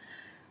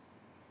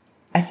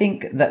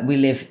we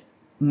live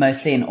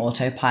mostly in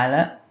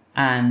autopilot,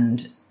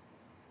 and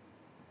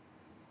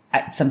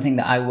it's something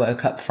that I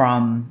woke up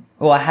from.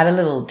 Well, I had a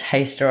little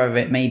taster of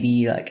it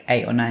maybe like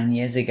 8 or 9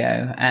 years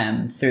ago,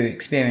 through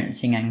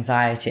experiencing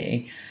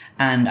anxiety.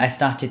 And I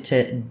started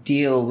to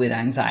deal with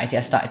anxiety.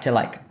 I started to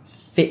like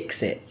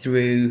fix it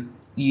through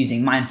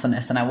using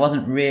mindfulness. And I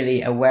wasn't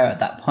really aware at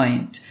that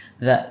point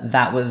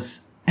that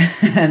was,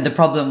 the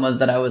problem was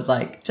that I was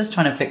like just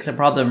trying to fix a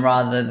problem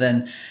rather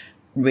than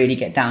really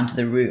get down to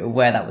the root of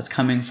where that was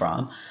coming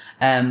from.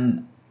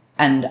 And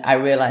I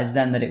realized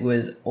then that it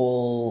was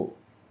all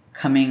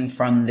coming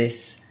from the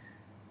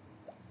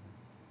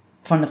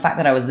fact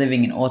that I was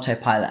living in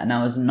autopilot and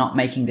I was not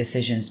making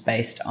decisions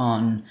based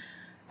on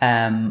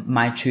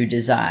my true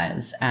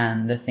desires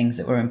and the things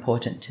that were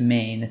important to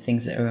me and the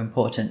things that were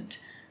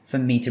important for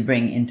me to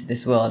bring into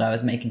this world. I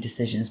was making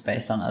decisions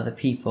based on other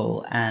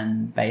people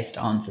and based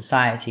on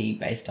society,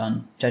 based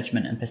on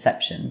judgment and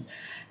perceptions.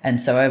 And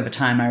so over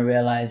time, I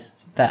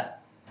realized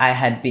that I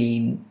had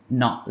been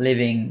not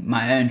living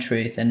my own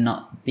truth and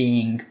not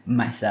being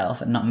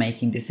myself and not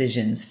making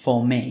decisions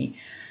for me.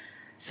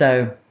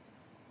 So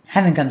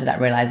having come to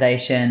that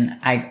realization,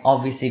 I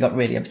obviously got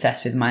really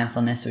obsessed with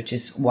mindfulness, which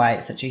is why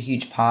it's such a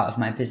huge part of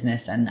my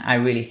business. And I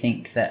really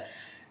think that,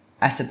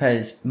 I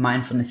suppose,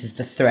 mindfulness is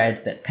the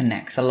thread that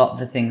connects a lot of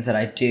the things that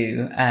I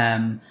do.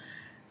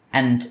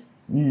 And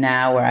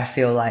now where I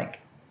feel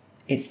like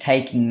it's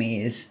taking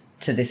me is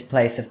to this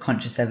place of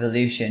conscious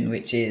evolution,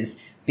 which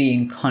is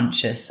being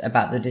conscious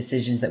about the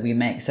decisions that we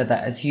make so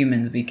that as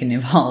humans we can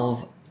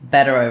evolve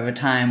better over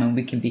time and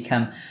we can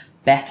become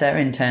better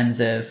in terms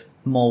of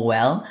more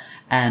well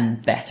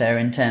and better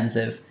in terms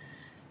of,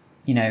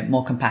 you know,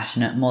 more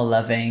compassionate, more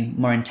loving,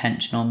 more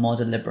intentional, more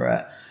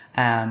deliberate.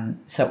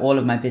 So all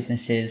of my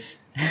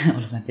businesses,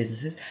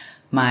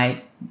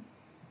 my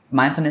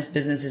mindfulness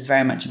business is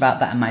very much about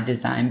that, and my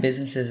design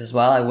businesses as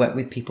well. I work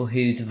with people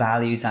whose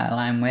values I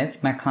align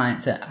with. My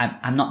clients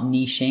I'm not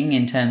niching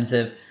in terms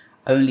of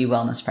only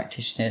wellness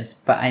practitioners,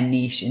 but I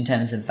niche in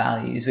terms of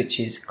values, which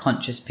is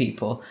conscious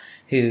people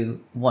who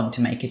want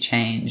to make a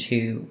change,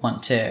 who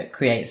want to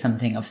create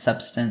something of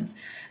substance,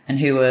 and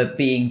who are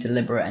being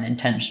deliberate and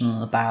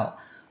intentional about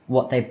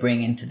what they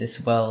bring into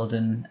this world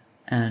and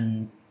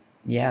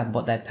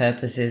what their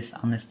purpose is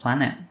on this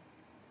planet.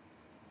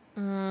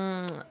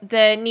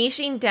 The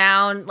niching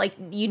down, like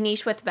you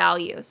niche with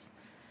values,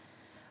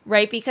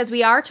 right? Because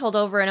we are told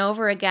over and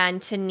over again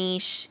to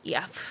niche.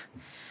 Yeah.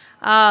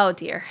 Oh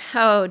dear.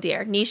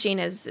 Niching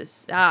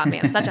is oh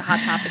man, such a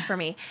hot topic for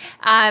me.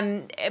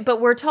 But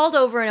we're told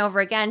over and over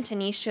again to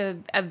niche to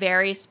a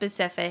very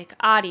specific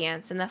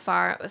audience in the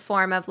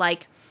form of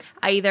like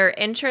either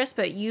interest,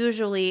 but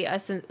usually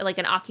like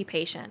an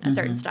occupation, a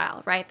certain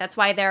style, right? That's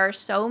why there are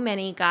so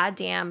many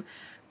goddamn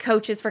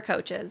coaches for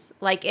coaches.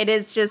 Like it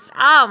is just,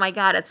 oh my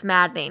God, it's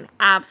maddening.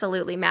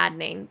 Absolutely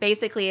maddening.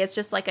 Basically, it's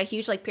just like a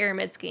huge like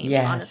pyramid scheme.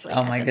 Yes. Honestly,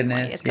 Oh my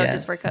goodness. It's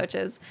coaches for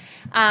coaches.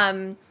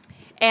 And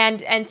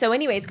so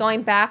anyways,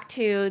 going back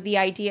to the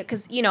idea,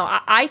 because, you know,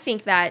 I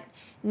think that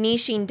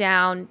niching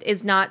down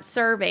is not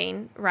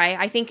serving, right?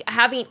 I think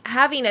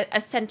having a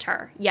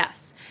center,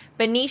 yes,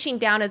 but niching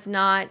down is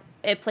not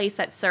a place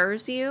that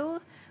serves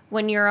you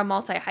when you're a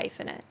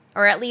multi-hyphenate,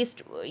 or at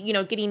least, you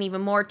know, getting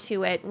even more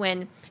to it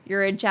when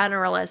you're a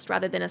generalist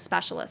rather than a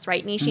specialist,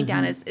 right? Niching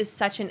down is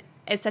such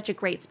a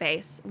great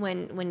space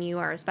when you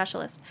are a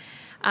specialist.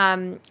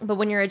 But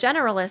when you're a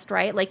generalist,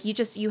 right, like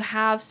you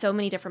have so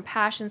many different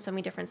passions, so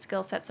many different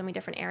skill sets, so many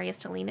different areas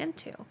to lean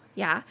into.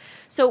 Yeah.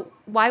 So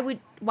why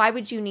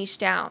would you niche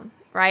down,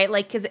 right?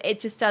 Like, cause it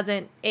just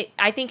doesn't,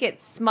 I think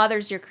it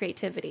smothers your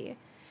creativity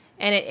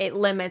and it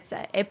limits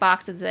it. It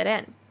boxes it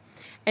in.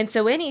 And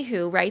so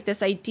anywho, right,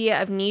 this idea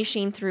of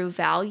niching through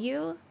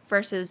value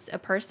versus a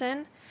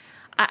person,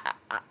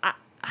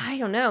 I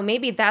don't know,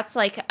 maybe that's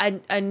like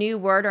a new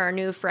word or a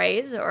new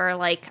phrase or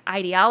like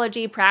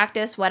ideology,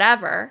 practice,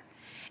 whatever,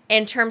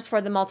 in terms for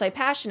the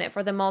multi-passionate,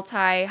 for the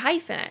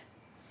multi-hyphenate,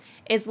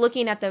 is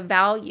looking at the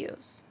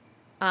values,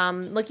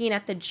 looking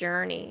at the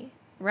journey,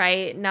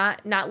 right?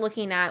 Not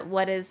looking at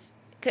what is,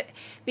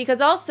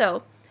 because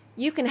also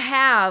you can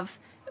have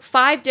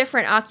 5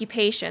 different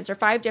occupations or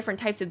 5 different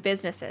types of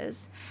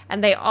businesses,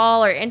 and they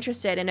all are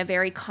interested in a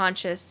very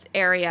conscious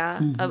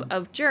area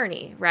of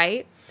journey,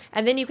 right?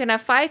 And then you can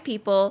have 5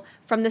 people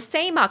from the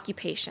same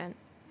occupation,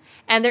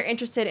 and they're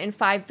interested in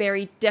 5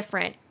 very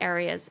different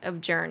areas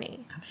of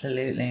journey.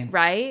 Absolutely.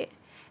 Right?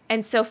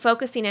 And so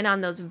focusing in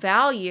on those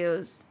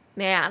values,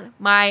 man,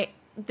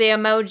 the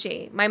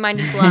emoji, my mind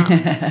is blown.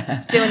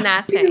 It's doing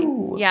that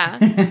thing. Yeah,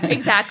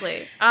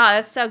 exactly.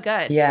 That's so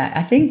good. Yeah,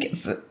 I think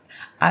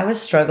I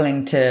was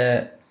struggling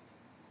to,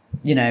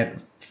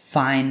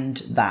 find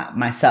that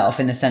myself,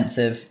 in the sense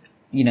of,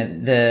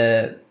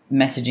 the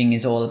messaging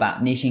is all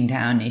about niching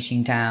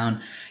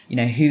down,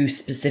 who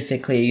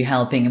specifically are you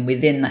helping, and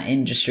within that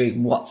industry,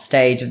 what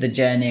stage of the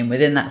journey, and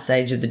within that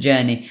stage of the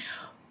journey,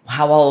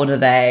 how old are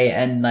they,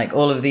 and like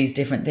all of these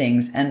different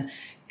things. And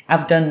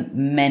I've done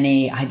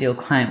many ideal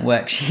client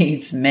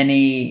worksheets,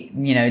 many,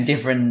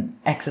 different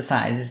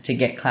exercises to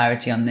get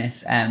clarity on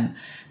this,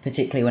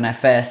 particularly when I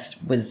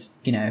first was,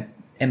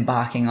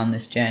 embarking on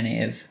this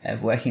journey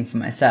of working for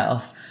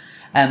myself.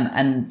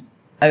 And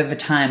over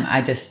time,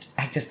 I just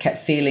kept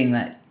feeling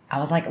that I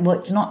was like, well,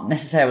 it's not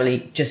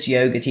necessarily just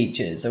yoga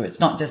teachers, or it's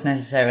not just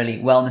necessarily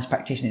wellness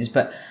practitioners,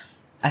 but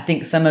I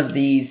think some of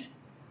these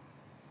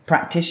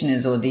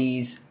practitioners or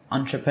these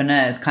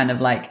entrepreneurs kind of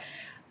like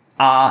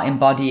are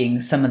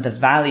embodying some of the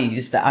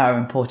values that are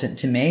important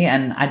to me.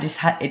 And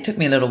it took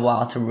me a little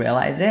while to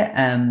realize it.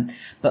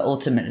 But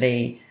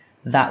ultimately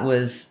that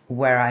was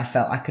where I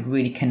felt I could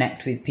really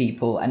connect with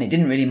people. And it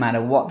didn't really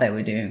matter what they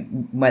were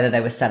doing, whether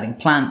they were selling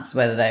plants,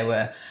 whether they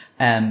were,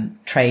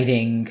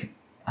 trading,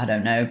 I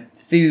don't know,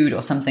 food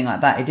or something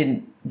like that.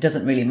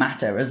 Doesn't really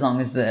matter as long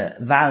as the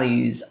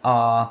values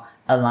are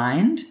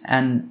aligned.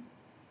 And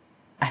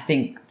I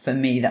think for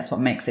me, that's what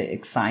makes it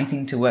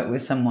exciting to work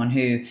with someone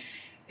who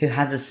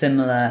has a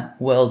similar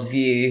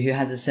worldview, who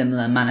has a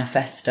similar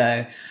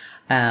manifesto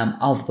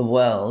of the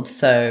world.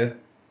 So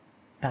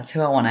that's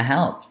who I want to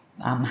help.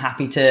 I'm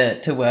happy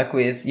to work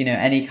with,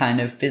 any kind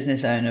of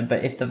business owner,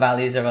 but if the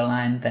values are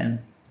aligned,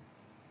 then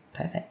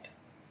perfect.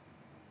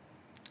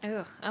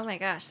 Oh my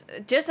gosh.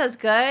 Just as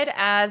good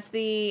as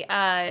the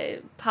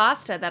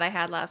pasta that I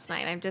had last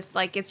night. I'm just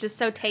like, it's just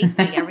so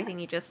tasty, everything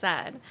you just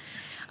said.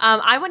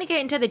 I want to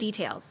get into the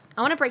details.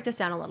 I want to break this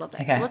down a little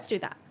bit. Okay. So let's do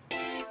that.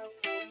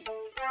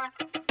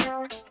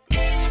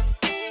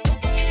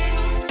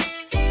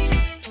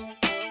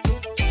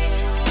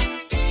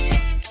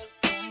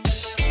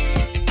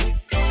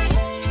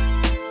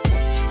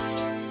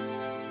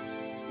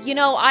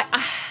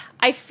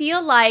 I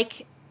feel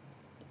like,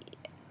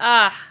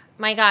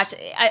 my gosh,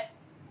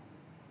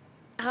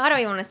 how do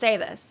I want to say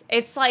this?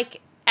 It's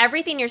like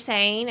everything you're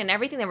saying and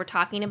everything that we're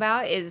talking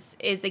about is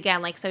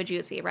again, like so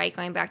juicy, right?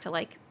 Going back to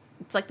like,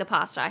 it's like the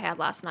pasta I had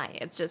last night.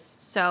 It's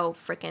just so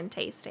freaking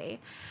tasty.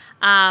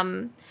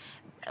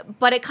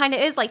 But it kind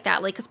of is like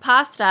that, like, because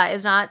pasta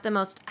is not the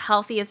most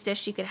healthiest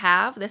dish you could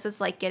have. This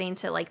is like getting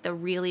to like the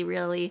really,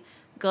 really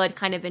good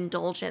kind of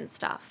indulgent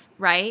stuff,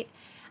 right?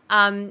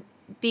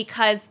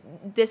 Because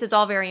this is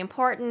all very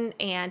important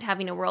and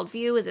having a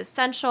worldview is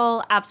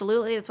essential.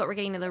 Absolutely. That's what we're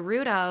getting to the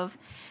root of.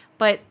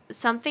 But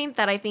something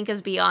that I think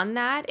is beyond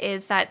that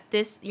is that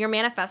your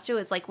manifesto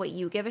is like what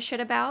you give a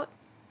shit about.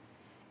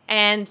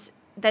 And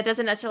that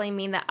doesn't necessarily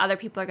mean that other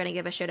people are going to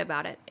give a shit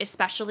about it,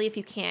 especially if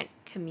you can't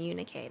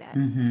communicate it.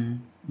 Mm-hmm.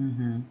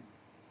 Mm-hmm.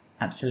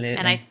 Absolutely.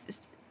 And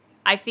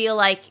I feel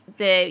like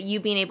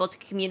you being able to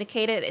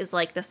communicate it is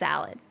like the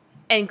salad.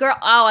 And girl,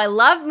 I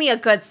love me a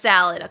good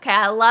salad, okay?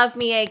 I love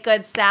me a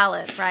good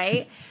salad,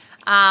 right?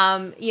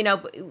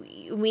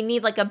 We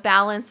need like a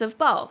balance of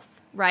both,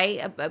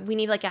 right? We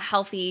need like a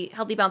healthy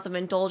balance of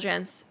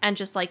indulgence and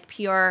just like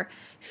pure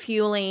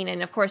fueling.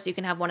 And of course, you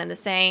can have one and the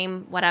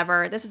same,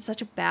 whatever. This is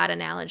such a bad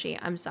analogy.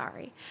 I'm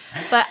sorry.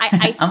 But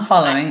I'm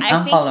following.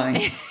 I'm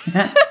following.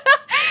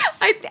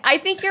 I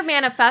think your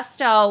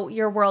manifesto,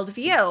 your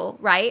worldview,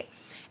 right,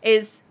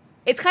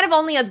 it's kind of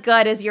only as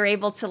good as you're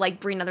able to like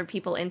bring other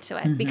people into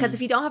it. Mm-hmm. Because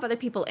if you don't have other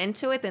people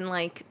into it, then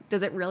like,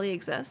 does it really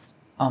exist?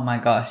 Oh my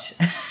gosh.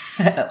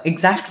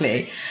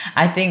 Exactly.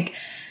 I think,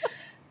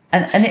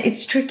 and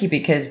it's tricky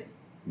because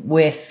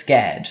we're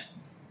scared.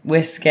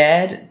 We're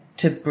scared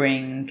to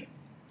bring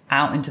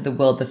out into the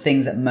world the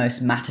things that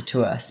most matter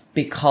to us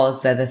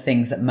because they're the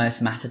things that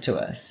most matter to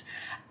us.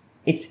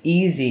 It's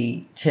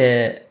easy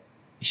to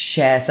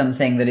share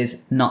something that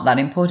is not that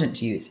important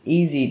to you. It's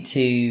easy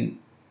to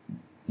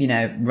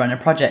run a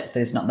project that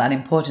is not that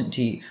important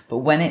to you. But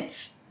when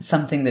it's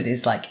something that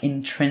is like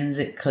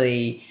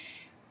intrinsically,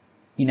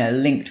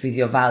 linked with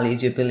your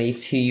values, your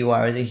beliefs, who you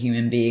are as a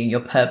human being, your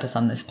purpose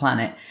on this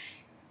planet,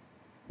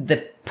 the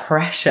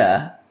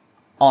pressure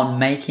on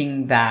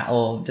making that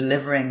or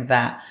delivering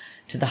that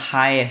to the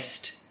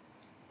highest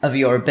of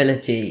your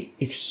ability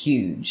is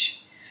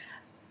huge.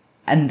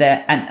 And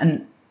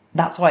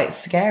that's why it's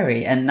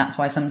scary. And that's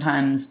why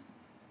sometimes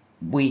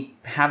we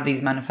have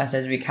these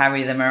manifestos, we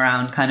carry them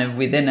around kind of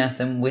within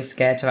us, and we're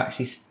scared to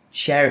actually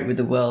share it with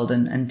the world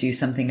and do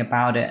something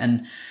about it.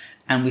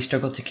 And we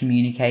struggle to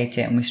communicate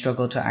it, and we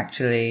struggle to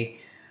actually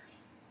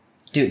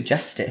do it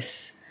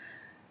justice.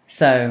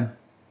 So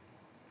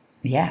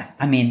yeah,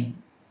 I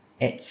mean,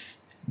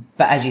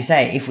 but as you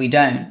say, if we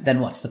don't,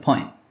 then what's the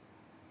point?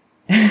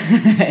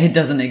 It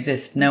doesn't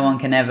exist. No one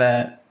can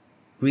ever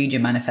read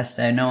your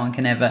manifesto. No one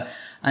can ever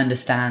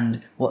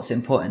understand what's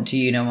important to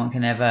you. No one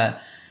can ever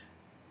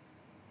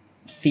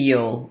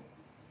feel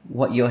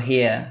what you're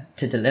here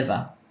to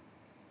deliver.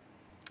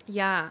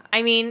 Yeah.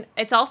 I mean,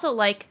 it's also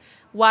like,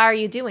 why are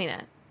you doing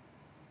it?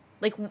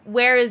 Like,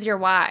 where is your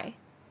why?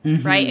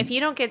 Right? If you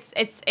don't get,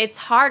 it's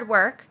hard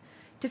work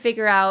to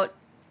figure out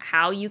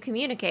how you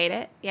communicate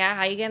it. Yeah.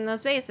 How you get in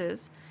those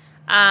spaces.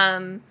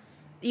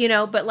 You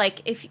know, but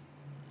like, if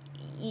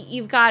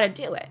you've got to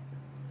do it,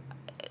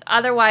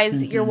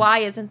 otherwise your why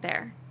isn't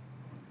there,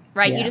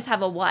 right? You just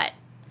have a what.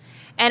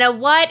 And a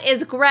what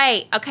is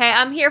great. Okay.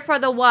 I'm here for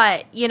the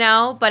what, you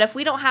know, but if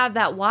we don't have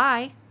that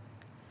why,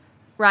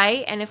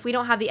 right? And if we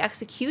don't have the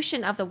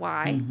execution of the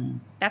why,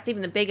 that's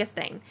even the biggest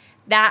thing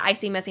that I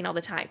see missing all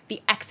the time.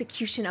 The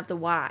execution of the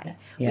why.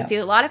 We see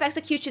a lot of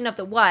execution of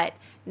the what,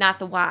 not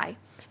the why.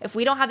 If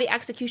we don't have the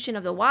execution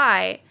of the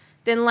why,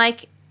 then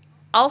like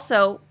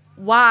also,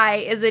 why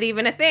is it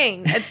even a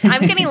thing?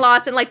 I'm getting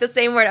lost in like the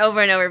same word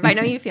over and over, but I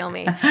know you feel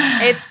me.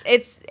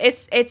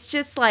 It's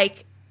just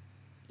like,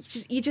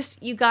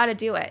 you got to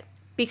do it,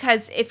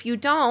 because if you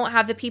don't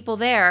have the people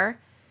there,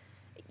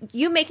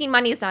 you making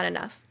money is not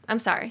enough. I'm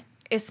sorry.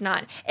 It's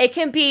not. It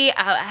can be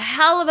a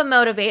hell of a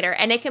motivator,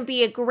 and it can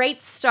be a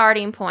great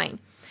starting point,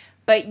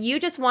 but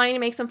you just wanting to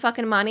make some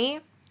fucking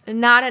money,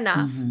 not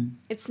enough.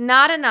 It's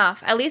not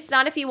enough. At least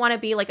not if you want to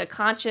be like a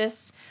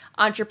conscious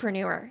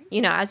entrepreneur,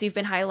 you know, as you've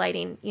been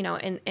highlighting, you know,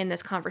 in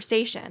this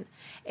conversation.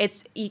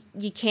 It's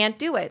you can't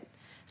do it.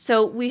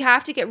 So we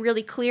have to get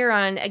really clear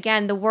on,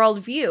 again, the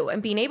worldview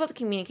and being able to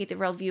communicate the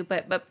worldview,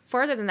 but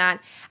further than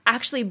that,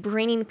 actually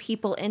bringing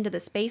people into the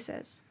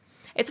spaces.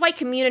 It's why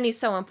community is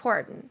so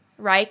important,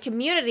 right?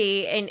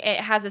 Community, and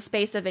it has a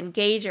space of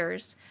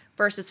engagers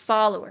versus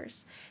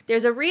followers.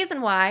 There's a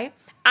reason why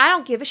I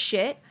don't give a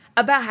shit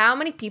about how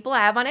many people I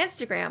have on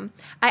Instagram.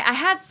 I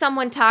had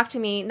someone talk to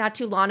me not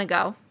too long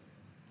ago,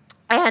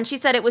 and she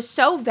said it was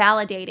so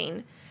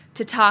validating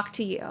to talk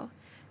to you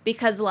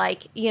because,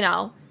 like, you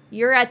know,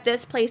 you're at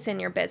this place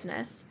in your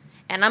business,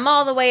 and I'm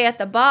all the way at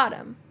the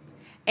bottom,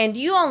 and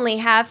you only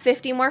have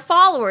 50 more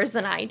followers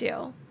than I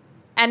do.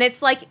 And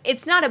it's like,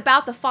 it's not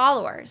about the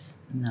followers,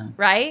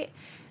 right?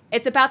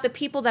 It's about the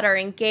people that are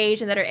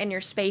engaged and that are in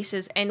your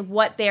spaces and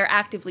what they're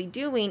actively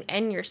doing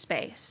in your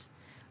space,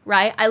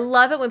 right? I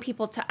love it when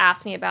people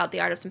ask me about the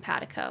art of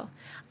simpatico.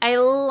 I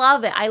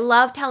love it. I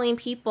love telling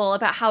people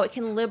about how it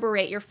can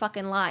liberate your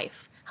fucking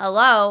life.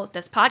 Hello,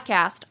 this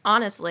podcast,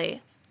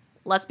 honestly,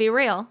 let's be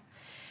real.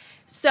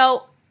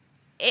 So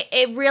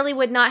it really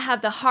would not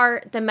have the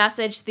heart, the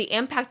message, the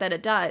impact that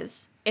it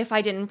does if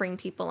I didn't bring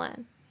people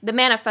in. The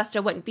manifesto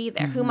wouldn't be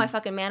there. Who am I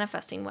fucking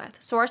manifesting with?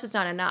 Source is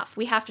not enough.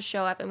 We have to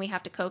show up and we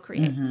have to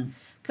co-create.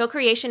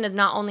 Co-creation does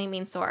not only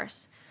mean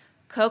source.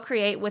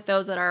 Co-create with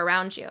those that are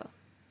around you.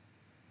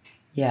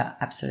 Yeah,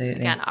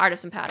 absolutely. Again, art of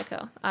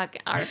simpatico. Art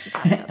of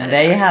simpatico.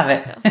 There you have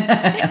it.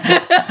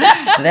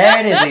 There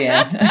it is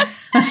again.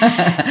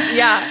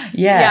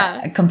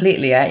 Yeah,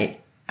 completely.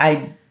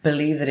 I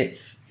believe that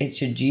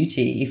it's your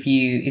duty if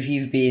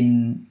you've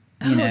been,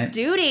 you know,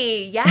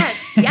 duty.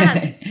 Yes.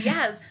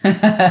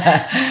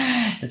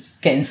 It's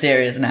getting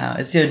serious now.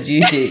 It's your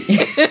duty.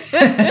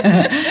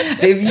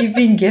 But if you've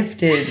been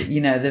gifted,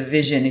 you know, the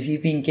vision, if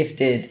you've been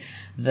gifted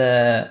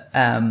the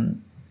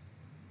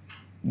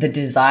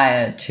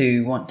desire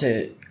to want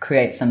to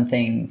create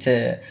something,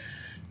 to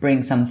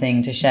bring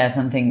something, to share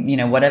something, you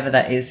know, whatever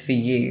that is for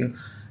you,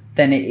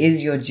 then it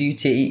is your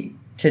duty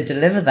to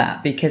deliver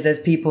that, because there's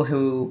people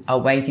who are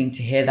waiting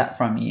to hear that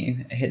from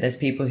you. There's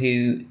people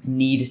who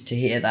need to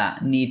hear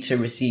that, need to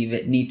receive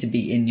it, need to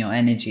be in your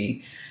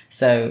energy.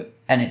 So,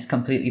 and it's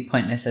completely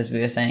pointless, as we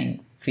were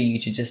saying, for you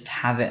to just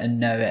have it and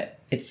know it.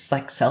 It's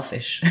like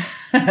selfish.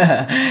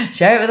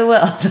 Share it with the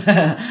world.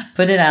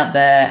 Put it out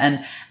there.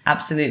 And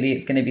absolutely,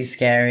 it's going to be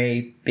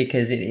scary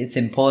because it's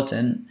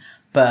important,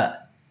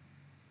 but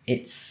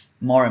it's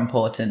more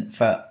important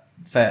for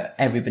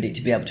everybody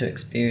to be able to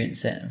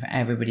experience it, and for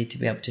everybody to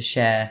be able to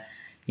share,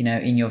 you know,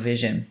 in your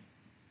vision.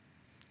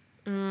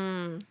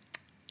 Oh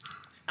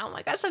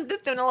my gosh, I'm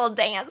just doing a little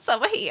dance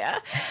over here.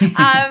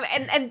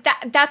 And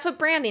that's what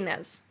branding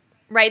is,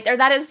 right?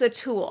 That is the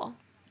tool,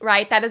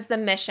 right? That is the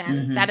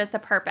mission. That is the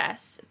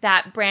purpose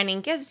that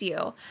branding gives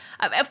you.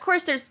 Of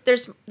course,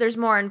 there's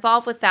more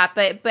involved with that,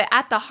 but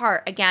at the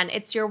heart, again,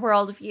 it's your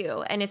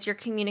worldview and it's your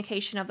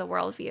communication of the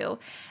worldview.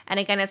 And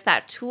again, it's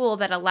that tool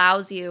that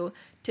allows you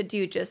to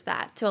do just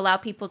that, to allow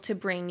people to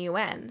bring you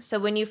in. So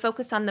when you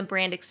focus on the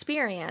brand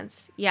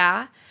experience, you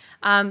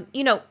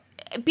know,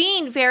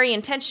 being very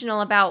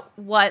intentional about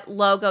what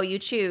logo you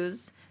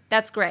choose,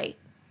 that's great,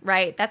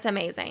 right? That's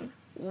amazing.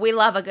 We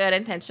love a good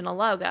intentional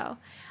logo.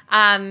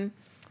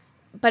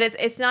 But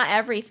it's not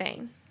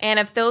everything. And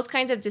if those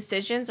kinds of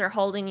decisions are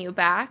holding you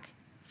back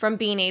from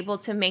being able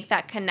to make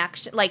that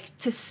connection, like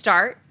to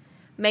start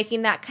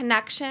making that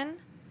connection,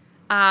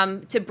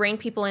 to bring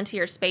people into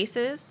your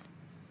spaces,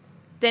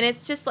 then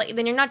it's just like,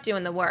 then you're not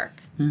doing the work.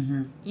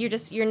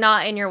 You're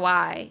not in your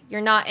why.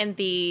 You're not in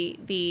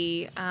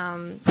the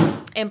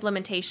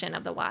implementation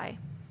of the why.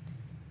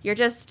 You're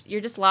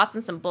just lost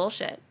in some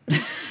bullshit. Boom.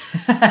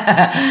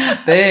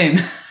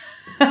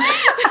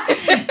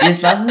 You're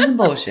just lost in some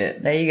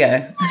bullshit. There you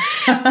go.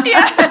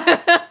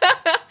 Yeah.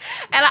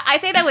 And I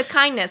say that with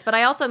kindness, but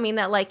I also mean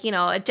that, like, you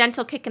know, a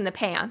gentle kick in the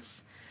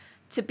pants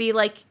to be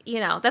like,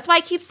 that's why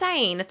I keep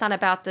saying it's not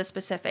about the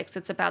specifics,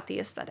 it's about the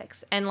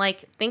aesthetics. And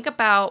like, think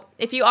about,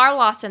 if you are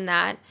lost in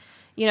that,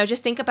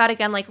 just think about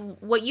again, like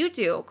what you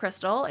do,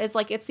 Crystal, is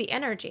like, it's the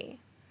energy.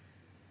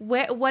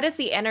 What is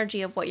the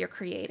energy of what you're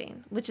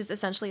creating, which is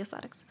essentially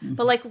aesthetics. Mm-hmm.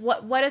 But like,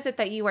 what is it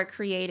that you are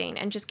creating?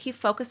 And just keep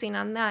focusing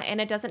on that.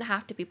 And it doesn't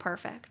have to be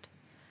perfect,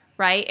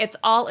 right? It's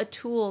all a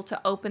tool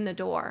to open the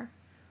door.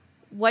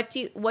 What do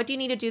you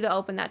need to do to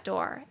open that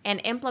door,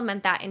 and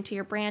implement that into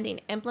your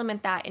branding,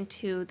 implement that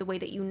into the way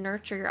that you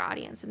nurture your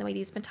audience and the way that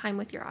you spend time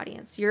with your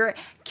audience, your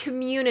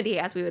community,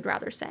 as we would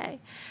rather say,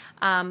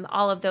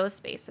 all of those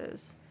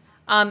spaces.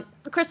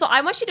 Crystal,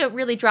 I want you to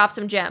really drop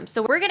some gems.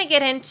 So we're going to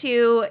get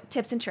into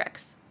tips and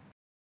tricks.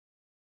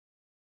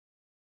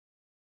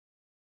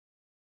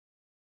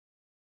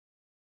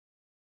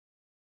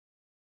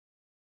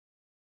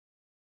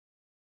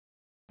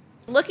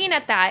 Looking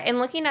at that and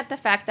looking at the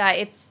fact that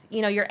it's,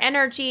 your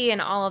energy and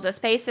all of the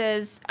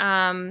spaces,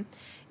 and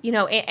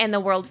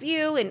the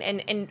worldview,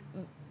 and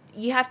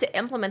you have to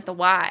implement the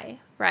why,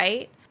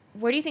 right?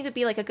 Where do you think would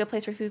be like a good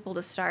place for people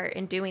to start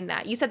in doing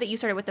that? You said that you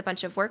started with a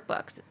bunch of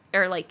workbooks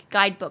or like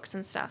guidebooks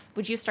and stuff.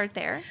 Would you start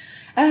there?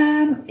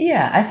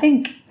 Yeah, I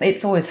think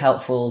it's always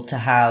helpful to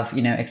have,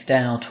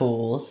 external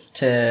tools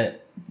to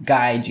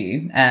guide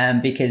you,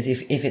 because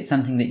if it's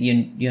something that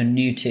you're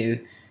new to,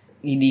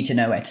 you need to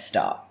know where to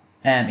start.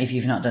 If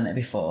you've not done it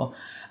before.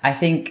 I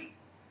think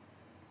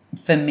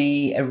for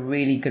me, a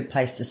really good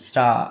place to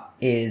start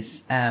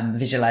is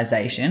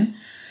visualization,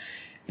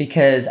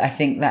 because I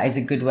think that is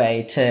a good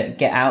way to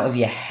get out of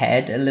your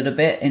head a little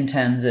bit in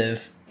terms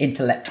of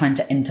trying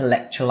to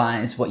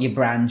intellectualize what your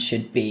brand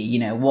should be.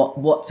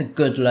 What's a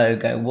good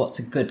logo? What's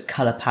a good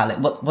color palette?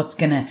 What's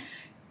going to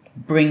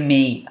bring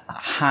me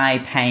high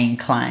paying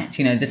clients?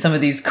 There's some of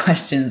these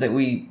questions that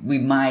we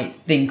might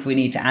think we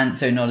need to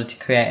answer in order to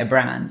create a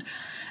brand.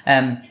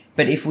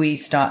 But if we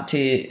start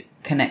to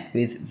connect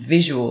with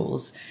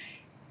visuals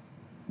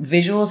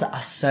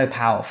are so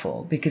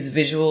powerful, because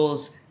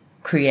visuals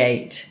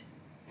create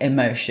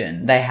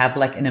emotion. They have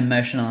like an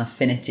emotional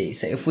affinity.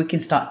 So if we can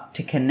start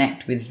to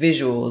connect with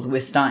visuals, we're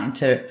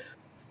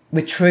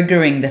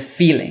triggering the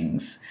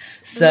feelings.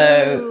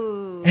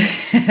 So,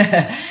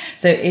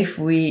 so if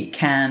we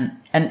can,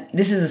 and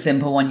this is a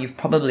simple one, you've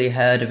probably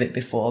heard of it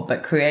before,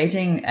 but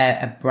creating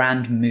a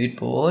brand mood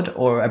board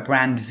or a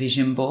brand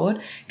vision board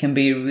can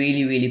be a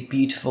really, really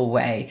beautiful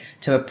way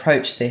to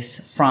approach this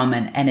from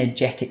an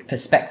energetic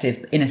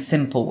perspective in a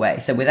simple way.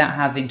 So without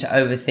having to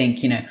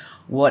overthink,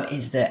 what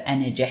is the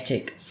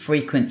energetic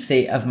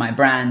frequency of my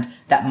brand?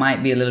 That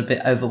might be a little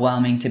bit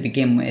overwhelming to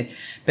begin with.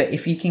 But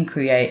if you can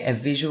create a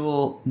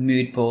visual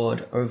mood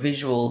board or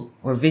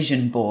a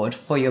vision board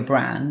for your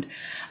brand,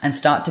 and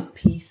start to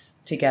piece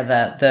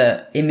together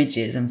the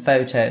images and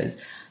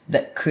photos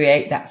that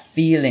create that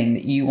feeling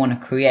that you want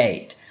to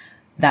create,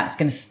 that's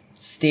going to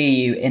steer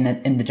you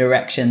in the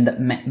direction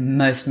that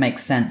most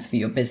makes sense for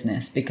your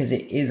business, because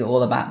it is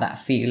all about that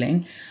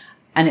feeling.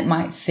 And it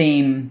might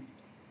seem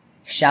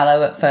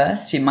shallow at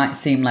first. It might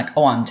seem like,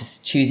 I'm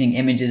just choosing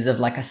images of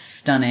like a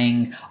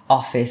stunning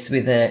office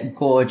with a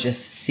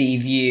gorgeous sea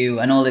view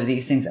and all of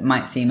these things that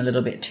might seem a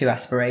little bit too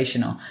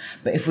aspirational.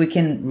 But if we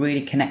can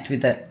really connect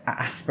with those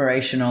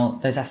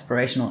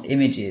aspirational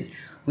images,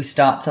 we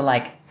start to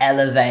like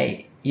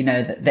elevate,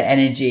 the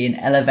energy and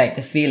elevate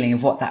the feeling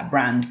of what that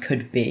brand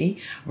could be,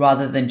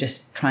 rather than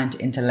just trying to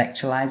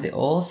intellectualize it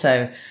all.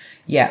 So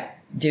yeah,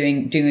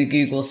 doing a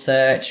Google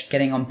search,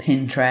 getting on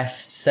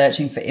Pinterest,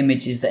 searching for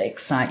images that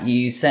excite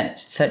you,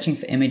 searching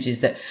for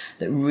images that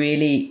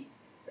really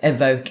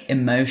evoke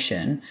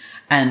emotion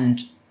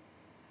and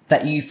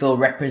that you feel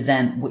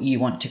represent what you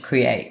want to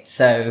create.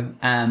 So,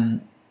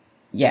 as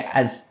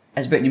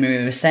Brittany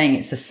Marie was saying,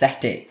 it's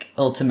aesthetic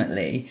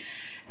ultimately.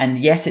 And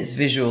yes, it's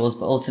visuals,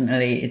 but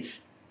ultimately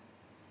it's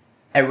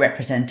a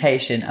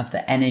representation of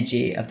the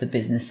energy of the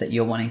business that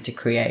you're wanting to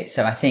create.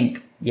 So I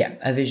think,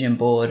 a vision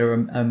board or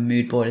a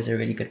mood board is a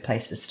really good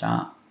place to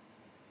start.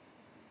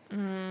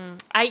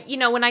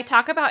 When I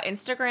talk about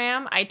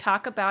Instagram, I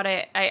talk about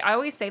it, I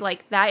always say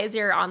like, that is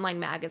your online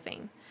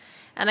magazine.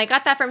 And I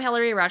got that from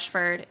Hillary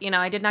Rushford.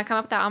 I did not come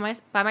up with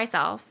that by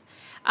myself.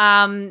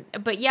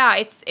 But yeah,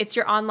 it's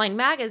your online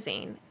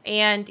magazine.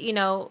 And,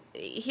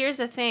 here's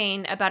the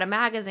thing about a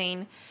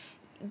magazine.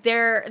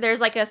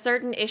 There's like a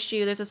certain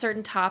issue, there's a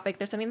certain topic,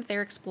 there's something that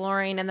they're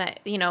exploring and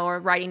that, or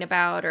writing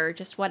about or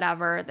just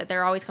whatever that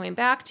they're always coming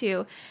back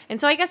to.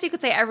 And so I guess you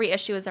could say every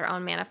issue is their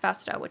own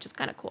manifesto, which is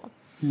kind of cool.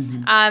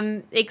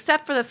 Mm-hmm.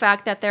 Except for the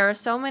fact that there are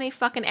so many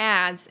fucking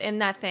ads in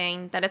that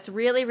thing that it's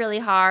really, really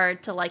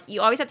hard to like,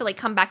 you always have to like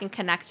come back and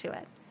connect to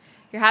it.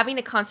 You're having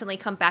to constantly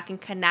come back and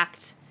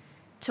connect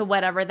to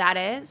whatever that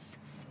is.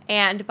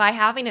 And by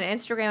having an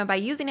Instagram and by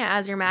using it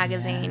as your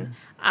magazine,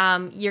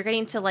 you're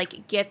getting to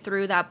like get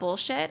through that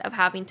bullshit of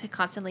having to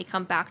constantly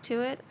come back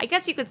to it. I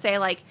guess you could say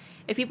like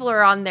if people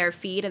are on their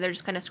feed and they're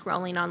just kind of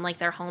scrolling on like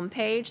their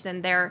homepage,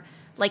 then they're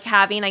like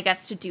having, I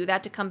guess, to do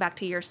that, to come back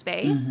to your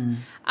space.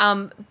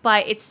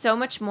 But it's so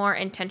much more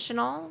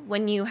intentional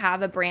when you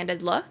have a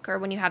branded look or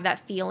when you have that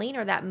feeling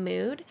or that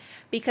mood,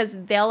 because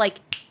they'll like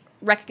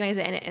recognize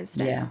it in an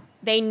instant. Yeah.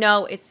 They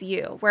know it's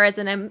you. Whereas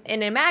in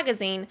a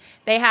magazine,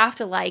 they have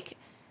to like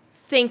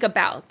think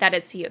about that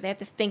it's you. They have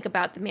to think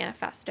about the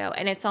manifesto.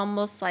 And it's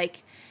almost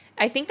like,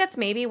 I think that's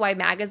maybe why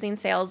magazine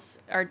sales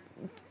are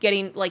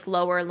getting like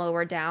lower and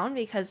lower down,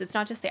 because it's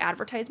not just the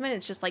advertisement.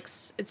 It's just like,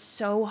 it's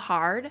so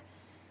hard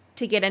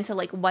to get into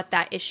like what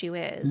that issue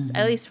is,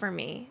 at least for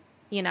me,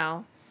 you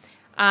know?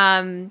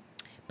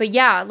 But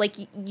yeah, like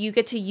you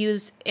get to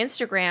use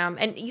Instagram,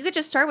 and you could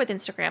just start with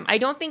Instagram. I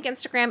don't think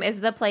Instagram is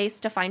the place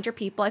to find your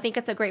people. I think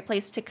it's a great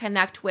place to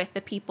connect with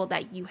the people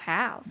that you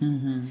have.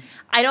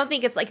 I don't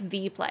think it's like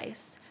the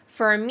place.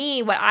 For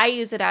me, what I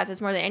use it as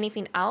is more than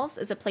anything else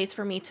is a place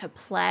for me to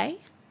play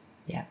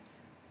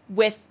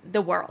with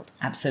the world.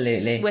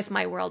 Absolutely. With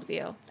my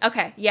worldview.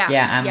 Okay. Yeah.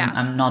 Yeah.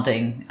 I'm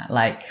nodding.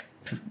 Like,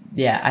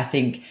 yeah, I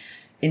think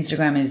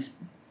Instagram is,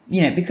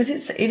 you know, because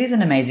it is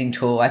an amazing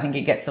tool. I think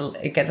it gets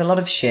a lot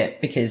of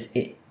shit because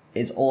it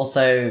is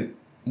also,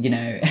 you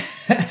know,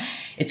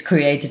 it's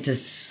created to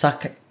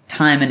suck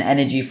time and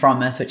energy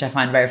from us, which I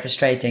find very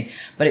frustrating.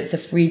 But it's a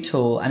free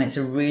tool, and it's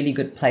a really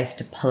good place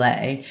to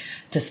play,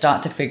 to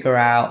start to figure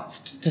out,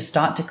 to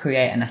start to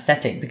create an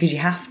aesthetic, because you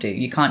have to.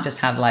 You can't just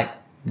have like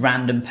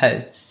random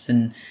posts,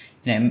 and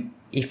you know,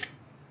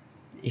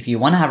 if you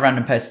want to have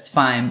random posts,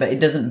 fine, but it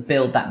doesn't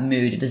build that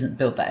mood. It doesn't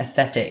build that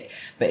aesthetic.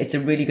 But it's a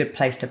really good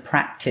place to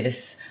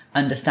practice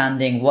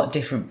understanding what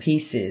different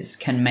pieces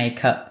can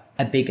make up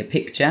a bigger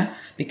picture,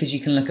 because you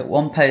can look at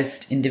one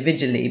post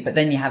individually, but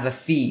then you have a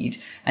feed.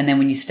 And then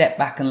when you step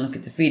back and look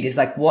at the feed, it's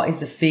like, what is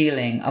the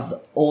feeling of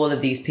all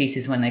of these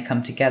pieces when they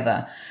come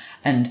together?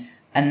 And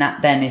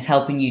that then is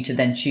helping you to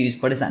then choose,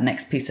 what is that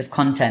next piece of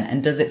content?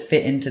 And does it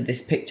fit into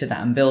this picture that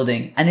I'm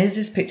building? And is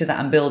this picture that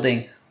I'm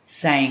building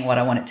saying what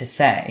I want it to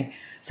say?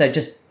 So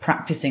just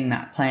practicing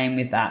that, playing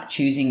with that,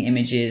 choosing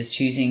images,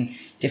 choosing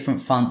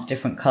different fonts,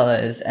 different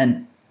colors,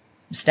 and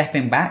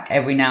stepping back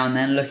every now and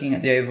then, looking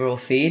at the overall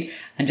feed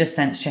and just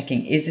sense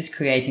checking, is this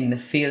creating the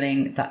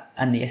feeling that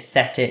and the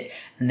aesthetic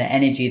and the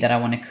energy that I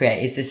want to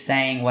create? Is this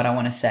saying what I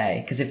want to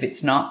say? Because if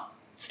it's not,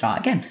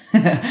 start again.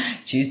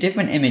 Choose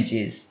different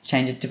images,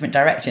 change a different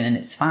direction, and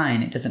it's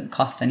fine. It doesn't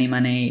cost any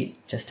money.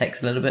 It just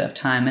takes a little bit of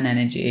time and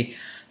energy,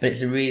 but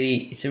it's a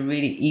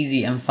really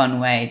easy and fun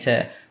way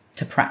to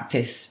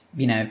practice,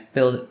 you know,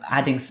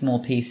 adding small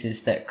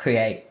pieces that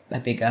create a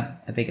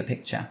bigger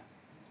picture.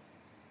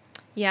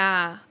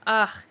 Yeah.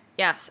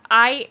 Yes.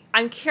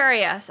 I'm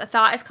curious. A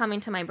thought is coming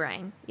to my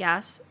brain.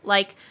 Yes.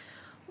 Like,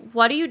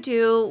 what do you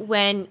do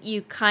when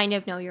you kind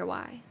of know your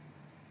why?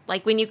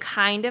 Like when you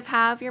kind of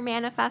have your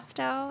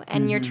manifesto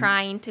and you're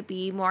trying to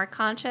be more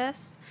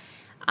conscious.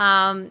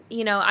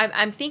 You know,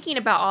 I'm thinking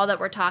about all that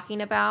we're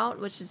talking about,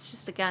 which is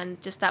just, again,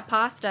 just that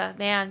pasta,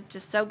 man,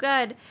 just so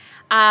good.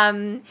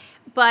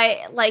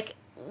 But like,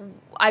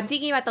 I'm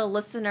thinking about the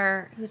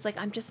listener who's like,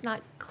 I'm just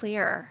not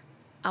clear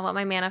on what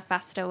my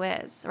manifesto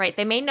is, right?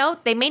 They may know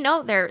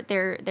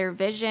their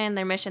vision,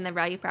 their mission, their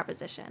value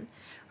proposition,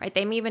 right?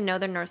 They may even know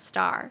their North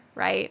Star,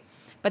 right?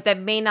 But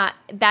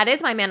that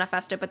is my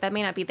manifesto, but that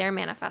may not be their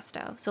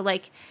manifesto. So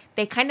like,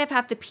 they kind of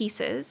have the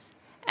pieces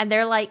and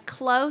they're like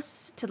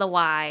close to the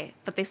why,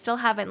 but they still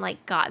haven't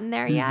like gotten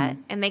there yet.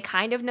 And they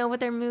kind of know what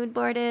their mood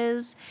board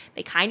is.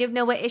 They kind of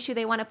know what issue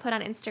they want to put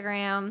on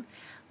Instagram.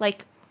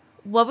 Like,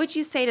 what would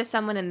you say to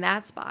someone in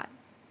that spot?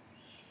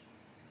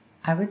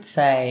 I would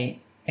say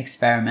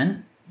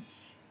experiment,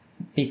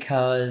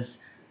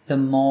 because the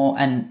more,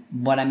 and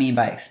what I mean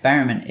by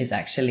experiment is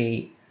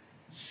actually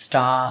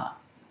start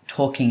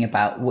talking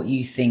about what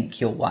you think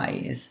your why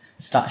is.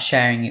 Start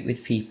sharing it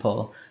with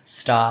people.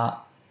 Start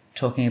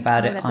talking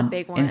about it on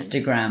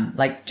Instagram.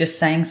 Like, just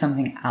saying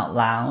something out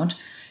loud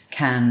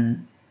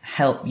can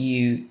help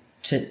you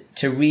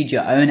to read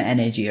your own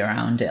energy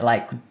around it.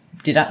 Like,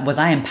 was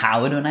I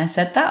empowered when I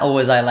said that, or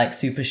was I like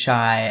super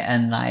shy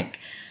and like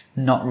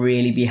not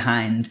really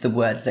behind the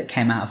words that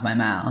came out of my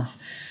mouth?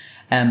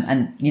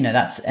 And you know,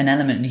 that's an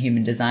element in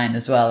human design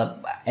as well.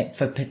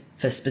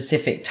 For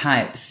specific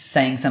types,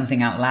 saying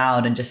something out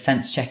loud and just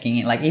sense checking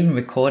it, like even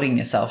recording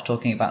yourself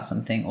talking about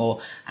something,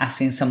 or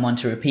asking someone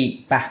to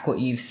repeat back what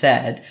you've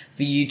said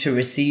for you to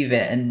receive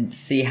it and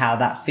see how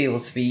that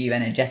feels for you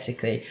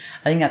energetically.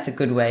 I think that's a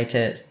good way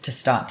to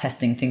start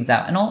testing things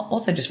out. And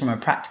also just from a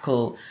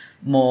practical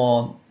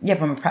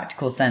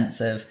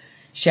sense of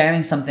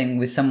sharing something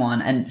with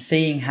someone and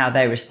seeing how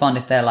they respond.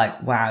 If they're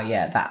like, wow,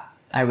 yeah, that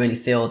I really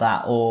feel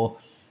that, or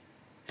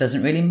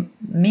doesn't really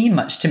mean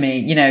much to me,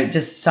 you know,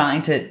 just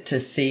starting to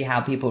see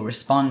how people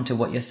respond to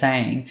what you're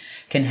saying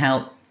can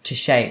help to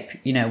shape,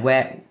 you know,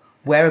 where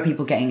are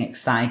people getting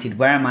excited?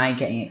 Where am I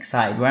getting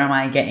excited? Where am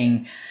I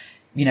getting,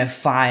 you know,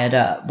 fired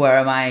up? Where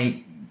am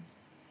I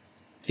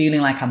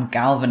feeling like I'm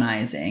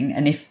galvanizing?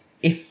 And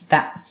if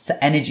that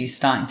energy is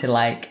starting to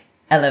like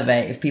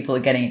elevate, if people are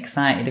getting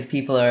excited, if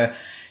people are,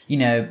 you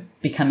know,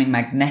 becoming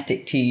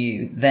magnetic to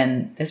you,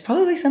 then there's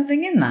probably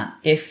something in that.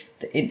 If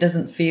it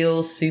doesn't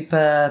feel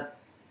super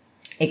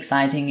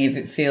exciting. If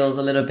it feels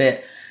a little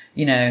bit,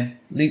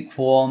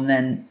 lukewarm,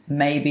 then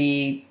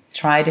maybe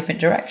try a different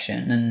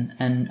direction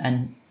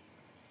and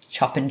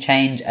chop and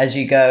change as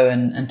you go,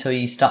 and until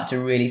you start to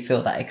really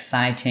feel that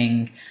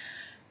exciting,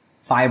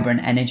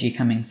 vibrant energy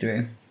coming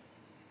through.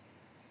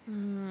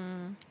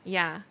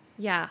 Yeah.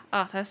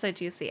 Oh, that's so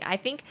juicy. I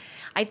think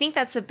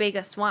that's the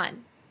biggest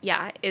one.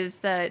 Yeah, is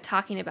the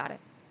talking about it.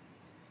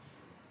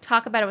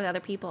 Talk about it with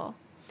other people.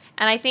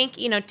 And I think,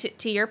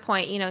 to your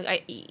point,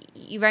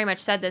 you very much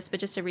said this, but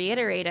just to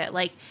reiterate it,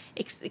 like,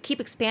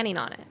 keep expanding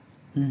on it.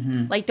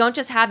 Mm-hmm. Like, don't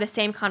just have the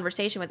same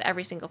conversation with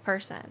every single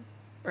person,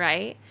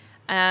 right?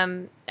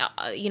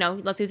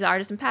 Let's use the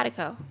artist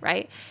simpatico,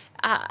 right?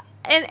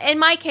 In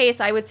my case,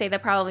 I would say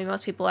that probably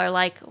most people are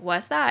like,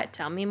 what's that?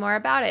 Tell me more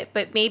about it.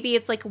 But maybe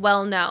it's like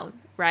well known,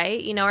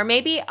 right? Or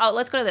maybe,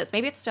 let's go to this.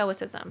 Maybe it's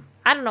stoicism.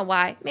 I don't know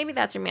why. Maybe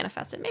that's your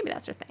manifested. Maybe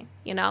that's your thing.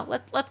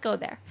 Let's go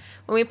there.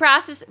 When we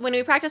practice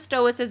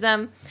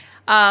stoicism,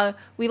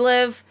 we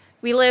live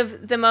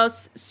the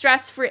most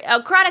stress-free,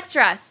 chronic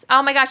stress.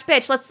 Oh my gosh,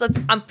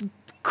 bitch, I'm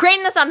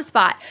creating this on the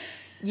spot.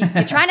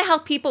 You're trying to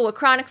help people with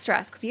chronic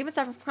stress because you haven't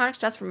suffered from chronic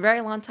stress for a very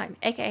long time,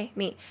 aka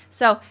me.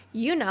 So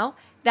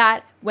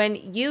that when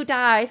you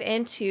dive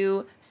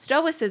into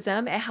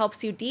stoicism, it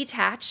helps you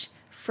detach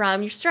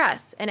from your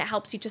stress and it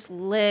helps you just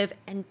live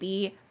and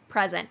be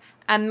present.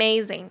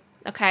 Amazing.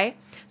 Okay.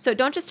 So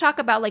don't just talk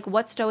about like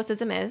what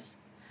stoicism is.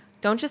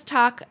 Don't just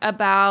talk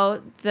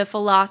about the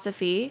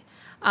philosophy.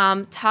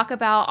 Talk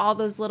about all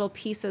those little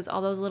pieces,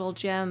 all those little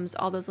gems,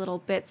 all those little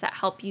bits that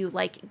help you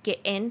like get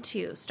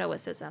into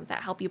stoicism,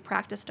 that help you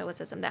practice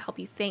stoicism, that help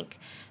you think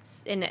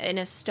in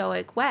a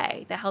stoic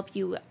way, that help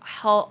you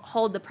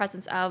hold the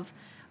presence of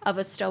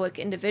a stoic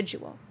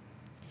individual.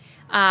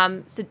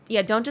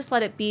 Don't just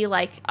let it be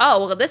like,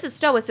 oh, well, this is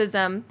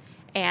stoicism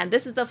and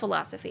this is the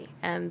philosophy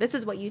and this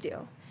is what you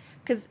do.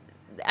 Because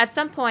at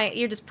some point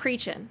you're just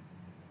preaching.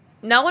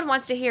 No one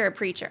wants to hear a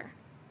preacher.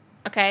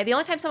 Okay, the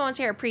only time someone wants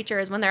to hear a preacher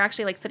is when they're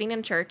actually like sitting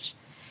in church,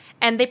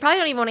 and they probably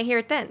don't even want to hear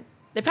it then.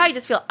 They probably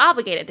just feel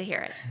obligated to hear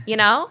it.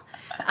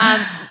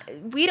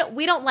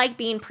 We don't like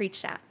being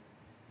preached at.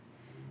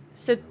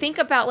 So think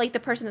about like the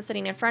person that's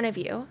sitting in front of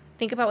you.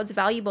 Think about what's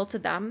valuable to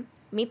them.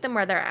 Meet them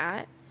where they're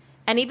at,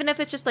 and even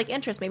if it's just like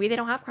interest, maybe they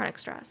don't have chronic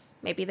stress.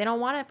 Maybe they don't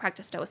want to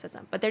practice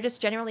stoicism, but they're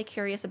just generally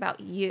curious about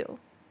you.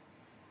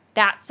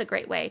 That's a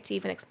great way to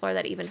even explore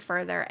that even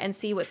further and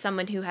see what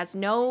someone who has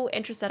no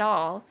interest at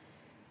all.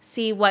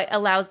 See what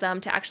allows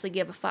them to actually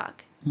give a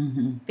fuck.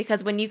 Mm-hmm.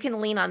 Because when you can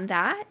lean on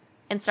that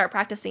and start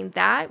practicing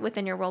that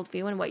within your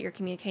worldview and what you're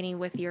communicating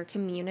with your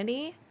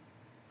community,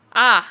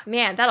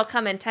 man, that'll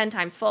come in 10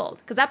 times fold.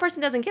 Because that person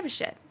doesn't give a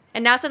shit.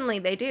 And now suddenly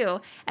they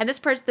do. And this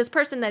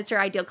person that's your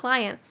ideal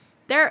client,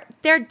 they're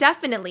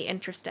definitely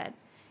interested.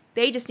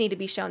 They just need to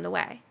be shown the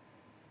way.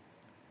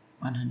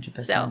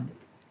 100%. So,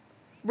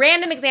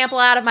 random example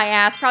out of my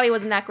ass, probably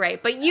wasn't that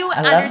great, but you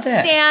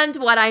understand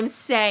what I'm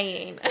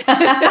saying.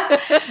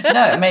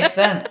 No, it makes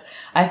sense.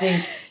 I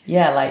think,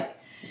 like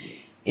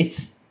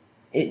it's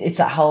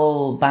that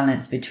whole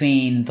balance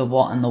between the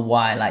what and the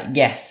why. Like,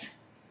 yes,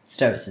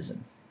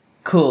 stoicism,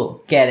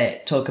 cool, get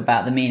it, talk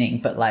about the meaning,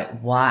 but like,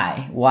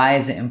 why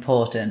is it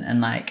important,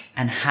 and like,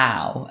 and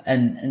how,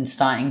 and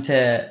starting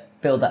to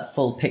build that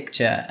full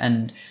picture,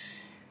 and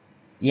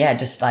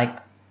just like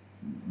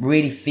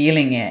really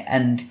feeling it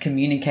and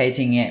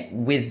communicating it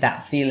with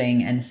that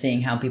feeling and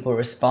seeing how people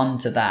respond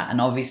to that.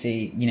 And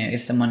obviously,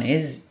 if someone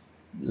is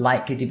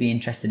likely to be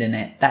interested in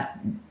it, that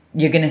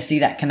you're going to see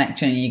that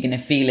connection and you're going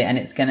to feel it, and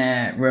it's going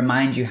to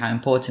remind you how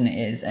important it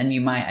is. And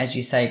you might, as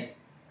you say,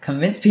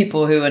 convince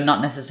people who are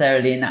not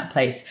necessarily in that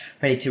place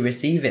ready to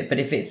receive it. But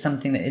if it's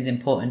something that is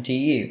important to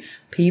you,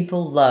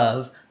 people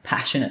love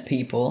passionate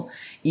people,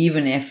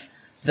 even if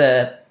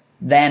they're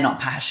not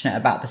passionate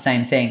about the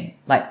same thing.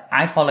 Like,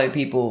 I follow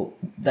people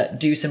that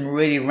do some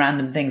really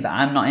random things that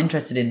I'm not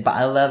interested in, but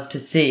I love to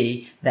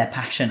see their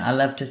passion. I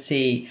love to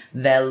see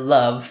their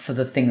love for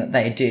the thing that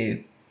they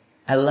do.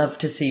 I love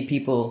to see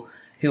people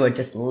who are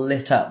just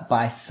lit up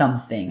by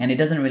something, and it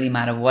doesn't really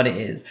matter what it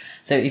is.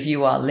 So if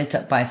you are lit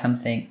up by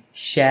something,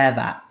 share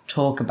that,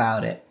 talk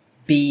about it,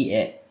 be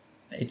it.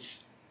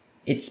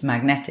 It's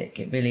magnetic.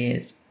 It really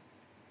is.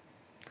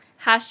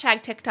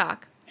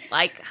 #TikTok.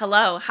 Like,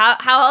 hello, how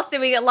else did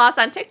we get lost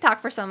on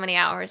TikTok for so many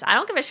hours? I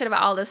don't give a shit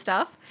about all this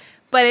stuff,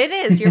 but it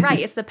is. You're right.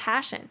 It's the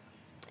passion.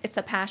 It's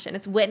the passion.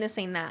 It's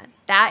witnessing that.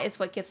 That is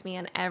what gets me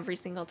in every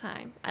single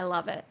time. I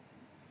love it.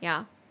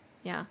 Yeah.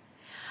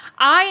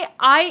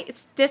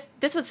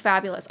 This was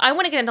fabulous. I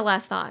want to get into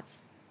last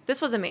thoughts.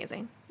 This was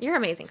amazing. You're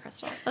amazing,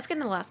 Crystal. Let's get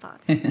into last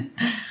thoughts.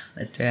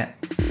 Let's do it.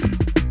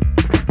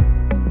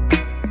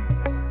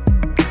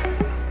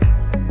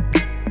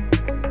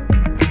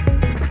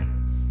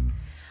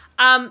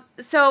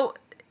 So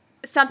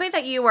something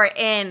that you are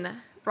in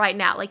right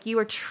now, like you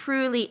are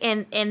truly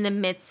in the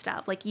midst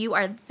of, like you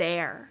are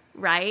there,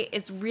 right?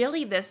 Is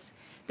really this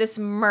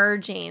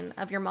merging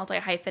of your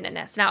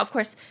multi-hyphenatedness. Now, of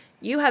course,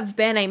 you have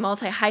been a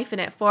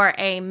multi-hyphenate for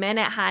a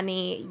minute,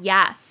 honey.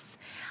 Yes.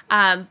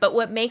 But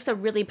what makes a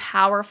really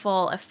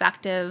powerful,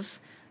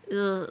 effective,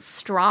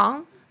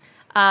 strong,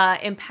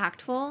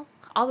 impactful,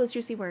 all those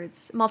juicy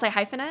words,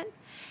 multi-hyphenate,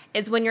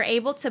 is when you're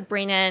able to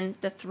bring in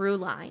the through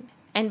line.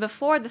 And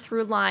before, the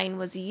through line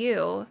was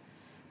you,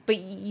 but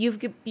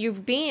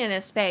you've been in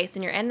a space,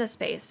 and you're in the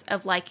space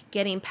of like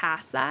getting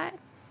past that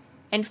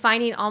and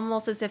finding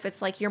almost as if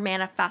it's like your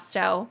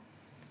manifesto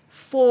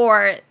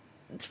for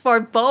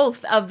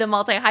both of the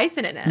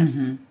multi-hyphenateness.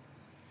 Mm-hmm.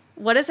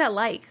 What is that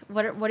like?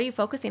 What are you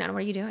focusing on? What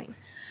are you doing?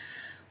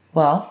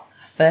 Well,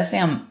 firstly,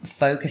 I'm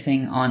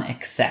focusing on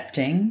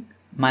accepting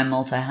my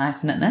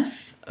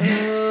multi-hyphenateness.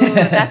 Ooh,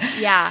 that's,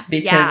 yeah.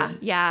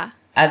 Because yeah.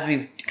 As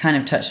we've kind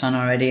of touched on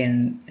already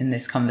in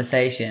this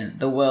conversation,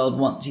 the world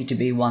wants you to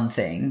be one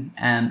thing.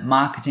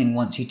 Marketing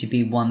wants you to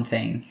be one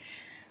thing.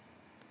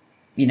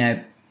 You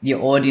know,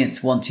 your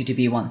audience wants you to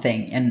be one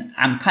thing. And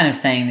I'm kind of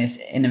saying this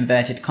in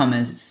inverted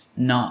commas. It's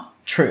not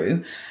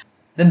true.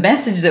 The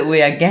message that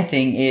we are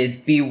getting is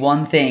be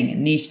one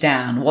thing, niche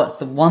down. What's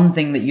the one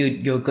thing that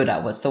you're good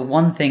at? What's the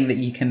one thing that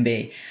you can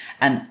be?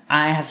 And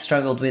I have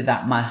struggled with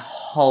that my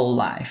whole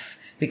life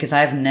because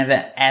I've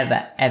never,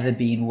 ever, ever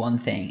been one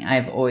thing.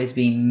 I've always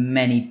been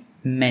many,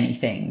 many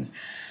things.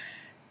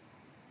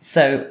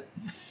 So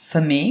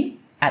for me,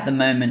 at the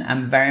moment,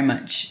 I'm very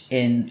much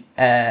in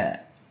a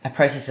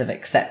process of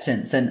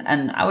acceptance.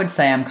 And I would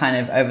say I'm kind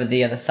of over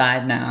the other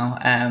side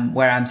now,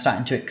 where I'm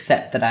starting to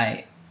accept that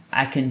I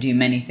can do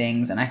many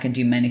things and I can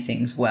do many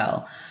things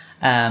well.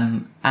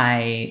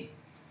 I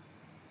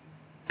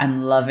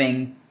am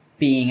loving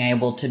being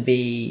able to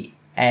be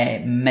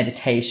a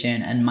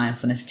meditation and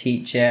mindfulness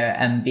teacher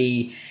and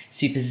be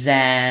super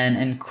zen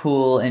and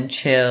cool and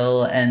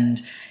chill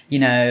and, you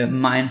know,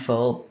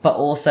 mindful, but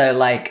also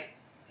like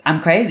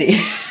I'm crazy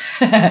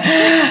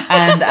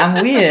and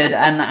I'm weird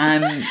and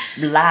I'm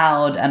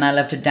loud and I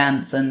love to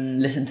dance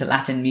and listen to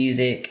Latin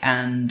music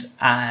and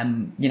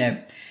you know,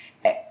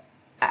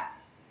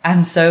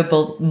 I'm so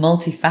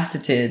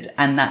multifaceted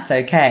and that's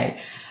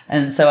okay.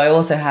 And so I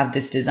also have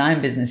this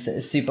design business that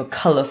is super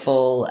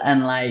colorful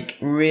and like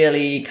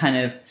really kind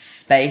of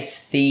space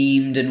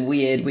themed and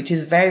weird, which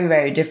is very,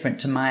 very different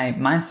to my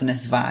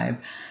mindfulness vibe.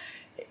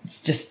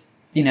 It's just,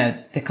 you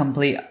know, the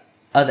complete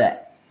other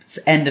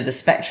end of the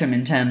spectrum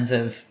in terms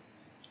of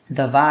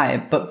the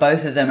vibe, but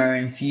both of them are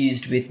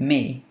infused with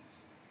me.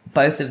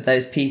 Both of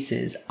those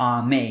pieces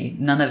are me.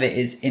 None of it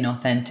is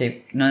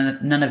inauthentic.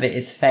 None of it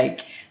is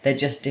fake. They're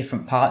just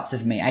different parts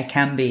of me. I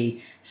can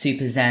be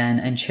super zen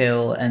and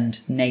chill and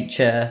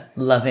nature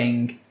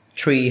loving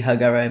tree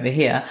hugger over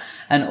here.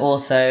 And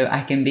also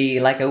I can be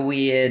like a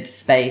weird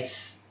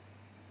space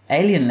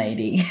alien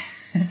lady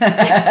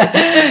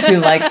who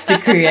likes to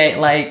create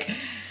like,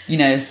 you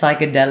know,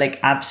 psychedelic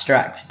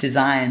abstract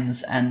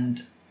designs.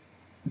 And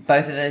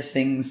both of those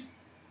things,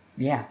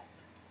 yeah.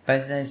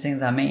 Both of those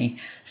things are me.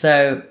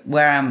 So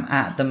where I'm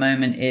at the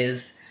moment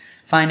is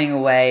finding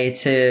a way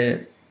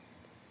to,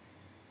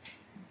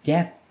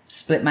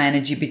 split my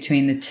energy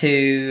between the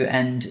two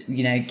and,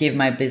 you know, give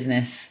my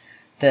business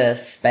the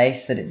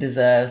space that it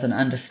deserves and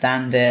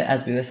understand it.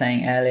 As we were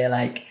saying earlier,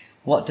 like,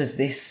 what does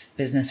this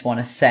business want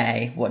to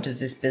say? What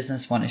does this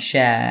business want to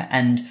share?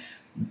 And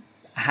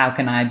how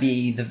can I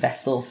be the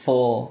vessel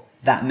for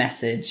that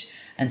message?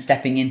 And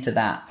stepping into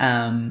that.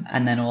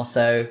 And then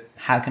also,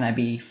 how can I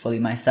be fully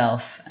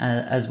myself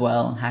as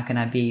well? And how can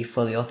I be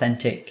fully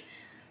authentic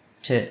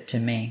to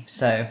me?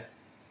 So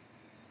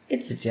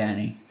it's a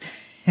journey.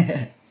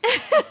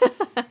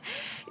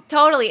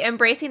 Totally.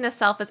 Embracing the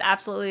self is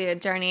absolutely a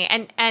journey.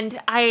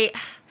 And I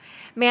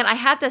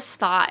had this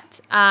thought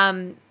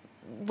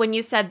when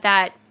you said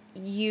that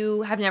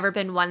you have never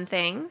been one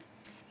thing.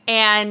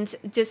 And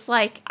just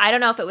like, I don't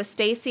know if it was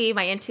Stacy,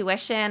 my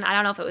intuition, I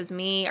don't know if it was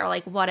me or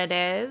like what it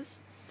is.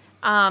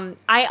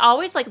 I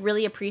always like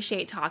really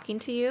appreciate talking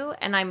to you,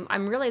 and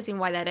I'm realizing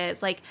why that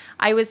is. Like,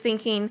 I was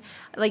thinking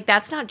like,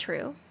 that's not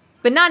true,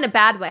 but not in a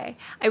bad way.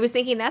 I was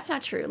thinking that's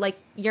not true. Like,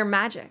 you're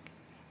magic.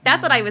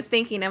 That's what I was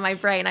thinking in my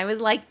brain. I was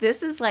like,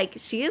 this is like,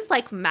 she is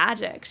like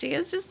magic. She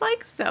is just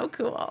like so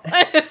cool. which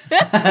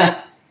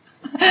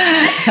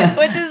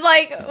is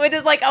like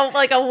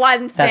a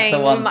one thing. That's the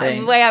one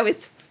thing. The way I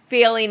was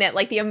feeling it,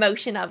 like the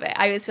emotion of it.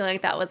 I was feeling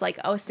like that was like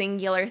a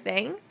singular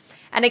thing.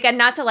 And again,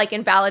 not to like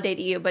invalidate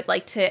you, but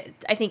like to,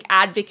 I think,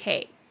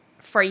 advocate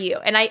for you.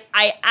 And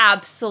I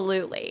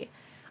absolutely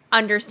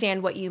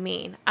understand what you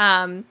mean.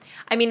 I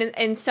mean,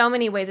 in so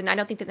many ways, and I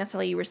don't think that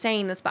necessarily you were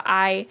saying this, but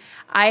I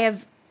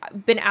have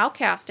been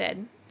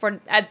outcasted for,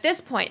 at this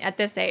point, at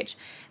this age,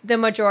 the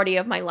majority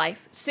of my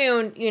life.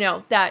 Soon, you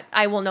know, that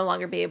I will no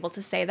longer be able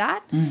to say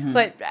that. Mm-hmm.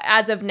 But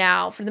as of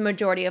now, for the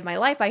majority of my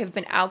life, I have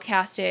been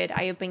outcasted.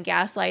 I have been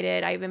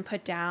gaslighted. I have been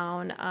put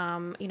down.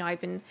 You know,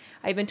 I've been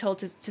told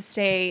to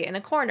stay in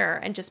a corner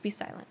and just be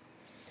silent.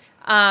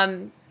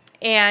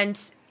 And,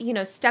 you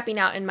know, stepping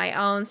out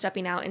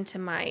into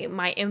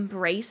my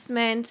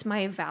embracement,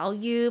 my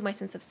value, my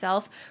sense of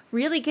self,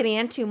 really getting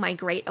into my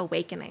great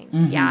awakening.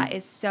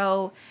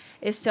 Mm-hmm.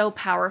 Is so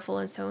powerful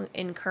and so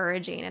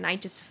encouraging. And I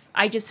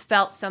just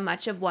felt so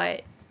much of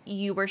what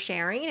you were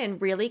sharing,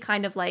 and really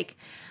kind of like,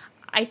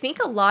 I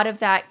think a lot of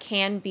that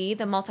can be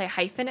the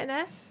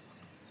multi-hyphenateness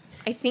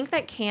I think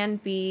that can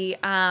be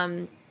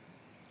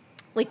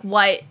like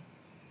what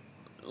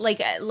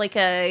like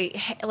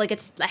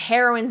it's a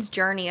heroine's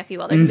journey, if you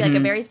will. There can be like a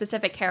very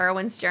specific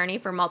heroine's journey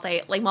for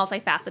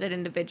multifaceted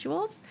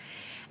individuals,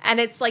 and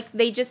it's like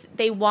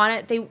they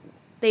want to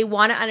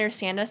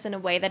understand us in a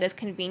way that is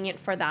convenient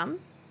for them.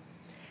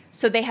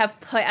 So they have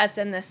put us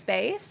in this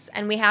space,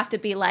 and we have to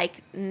be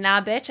like,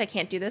 nah, bitch, I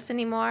can't do this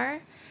anymore.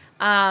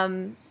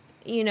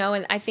 You know,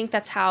 and I think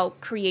that's how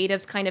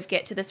creatives kind of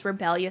get to this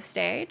rebellious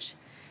stage,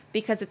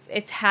 because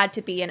it's had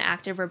to be an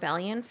act of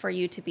rebellion for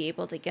you to be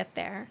able to get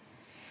there.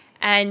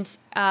 And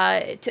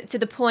to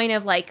the point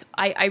of like,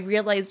 I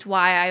realized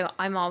why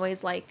I'm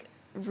always like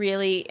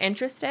really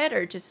interested,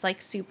 or just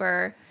like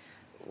super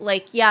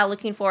like, yeah,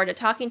 looking forward to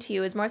talking to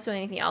you, is more so than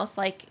anything else.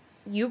 Like,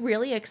 you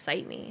really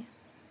excite me.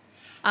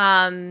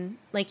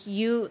 Like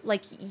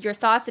your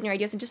thoughts and your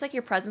ideas, and just like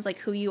your presence, like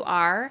who you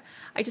are.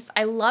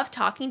 I love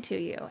talking to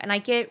you, and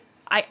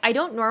I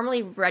don't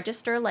normally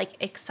register like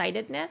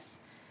excitedness,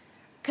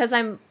 because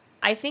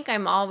I think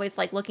I'm always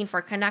like looking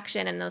for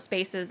connection in those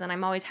spaces, and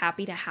I'm always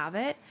happy to have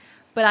it.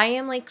 But I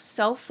am like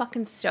so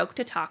fucking stoked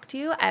to talk to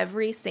you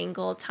every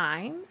single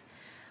time.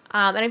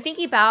 And I'm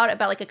thinking about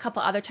like a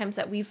couple other times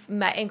that we've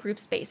met in group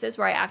spaces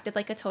where I acted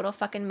like a total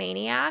fucking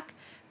maniac,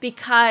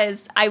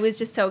 because I was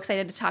just so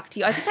excited to talk to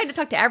you. I was excited to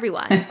talk to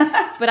everyone,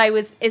 but I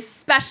was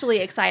especially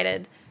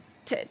excited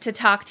to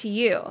talk to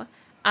you.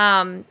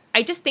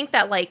 I just think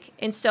that like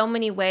in so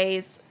many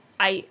ways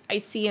I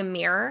see a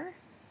mirror,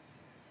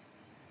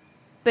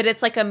 but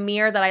it's like a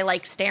mirror that I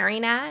like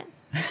staring at.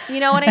 You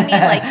know what I mean?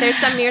 Like, there's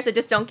some mirrors that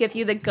just don't give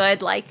you the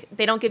good, like,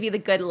 they don't give you the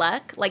good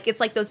look. Like, it's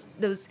like those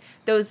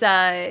mirrors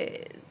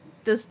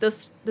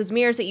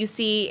that you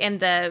see in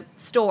the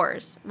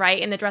stores, right?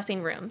 In the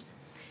dressing rooms.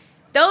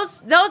 Those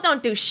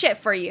don't do shit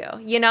for you,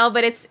 you know?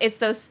 But it's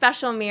those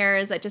special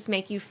mirrors that just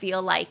make you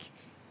feel like,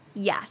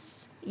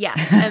 yes,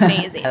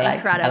 amazing,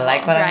 incredible. I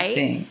like what right? I'm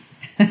seeing.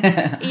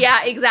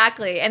 Yeah,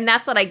 exactly. And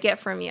that's what I get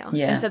from you.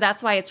 Yeah. And so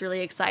that's why it's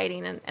really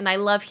exciting. And I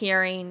love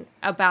hearing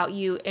about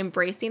you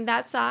embracing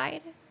that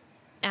side,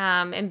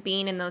 and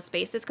being in those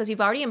spaces, because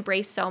you've already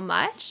embraced so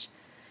much.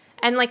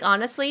 And like,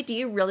 honestly, do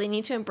you really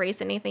need to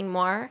embrace anything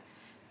more?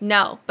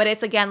 No. But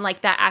it's, again,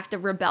 like that act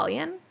of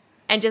rebellion,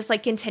 and just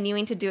like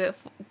continuing to do it.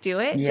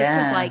 Yeah. Just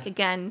because, like,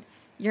 again,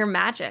 you're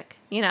magic,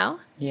 you know?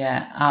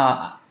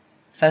 Yeah.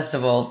 First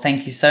of all,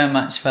 thank you so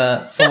much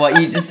for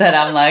what you just said.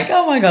 I'm like,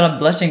 oh my God, I'm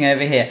blushing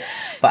over here.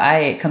 But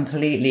I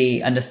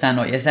completely understand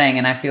what you're saying.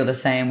 And I feel the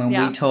same when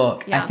we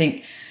talk. Yeah. I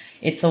think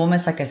it's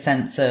almost like a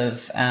sense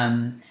of,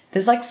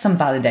 there's like some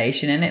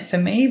validation in it for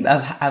me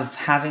of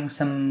having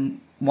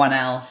someone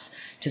else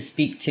to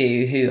speak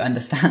to who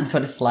understands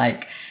what it's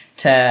like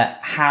to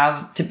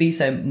be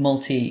so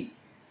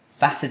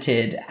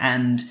multifaceted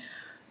and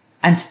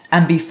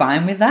be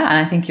fine with that. And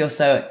I think you're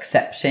so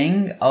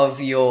accepting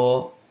of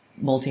your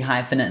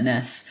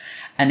multi-hyphenateness,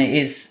 and it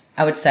is,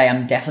 I would say,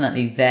 I'm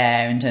definitely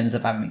there in terms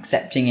of I'm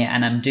accepting it,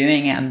 and I'm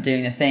doing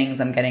the things,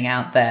 I'm getting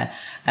out there,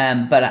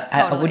 but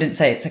I wouldn't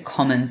say it's a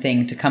common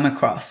thing to come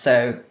across.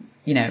 So,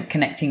 you know,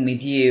 connecting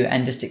with you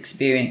and just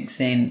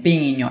experiencing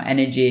being in your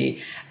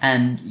energy,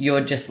 and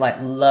your just like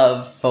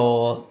love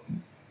for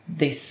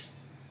this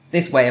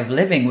way of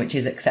living, which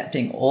is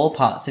accepting all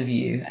parts of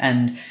you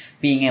and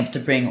being able to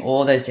bring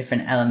all those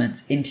different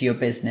elements into your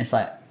business,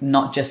 like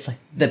not just like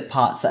the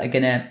parts that are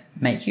going to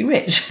make you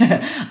rich,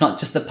 not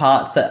just the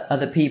parts that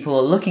other people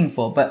are looking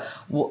for, but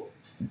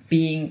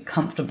being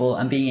comfortable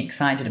and being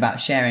excited about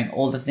sharing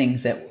all the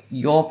things that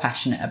you're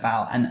passionate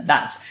about. And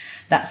that's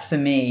for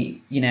me,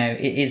 you know,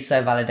 it is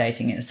so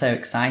validating. It's so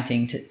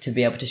exciting to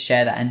be able to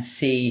share that and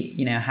see,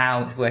 you know,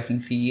 how it's working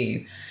for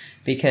you,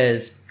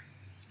 because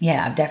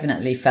yeah, I've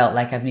definitely felt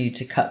like I've needed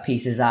to cut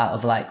pieces out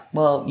of like,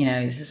 well, you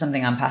know, this is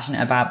something I'm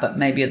passionate about, but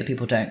maybe other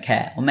people don't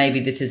care. Or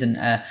maybe this isn't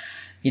a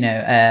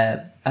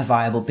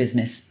viable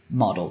business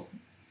model.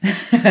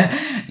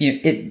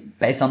 It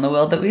based on the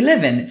world that we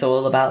live in. It's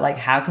all about like,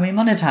 how can we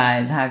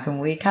monetize? How can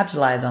we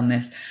capitalize on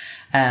this?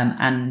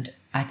 And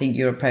I think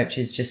your approach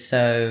is just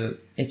so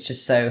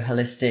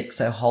holistic,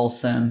 so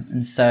wholesome,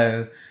 and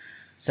so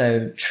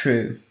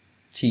true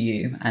to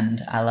you.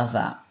 And I love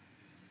that.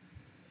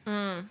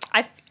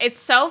 It's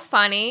so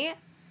funny.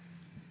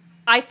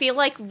 I feel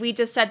like we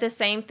just said the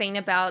same thing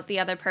about the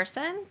other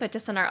person, but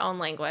just in our own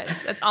language.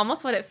 That's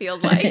almost what it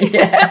feels like.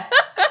 Yeah.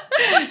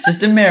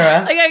 Just a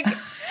mirror.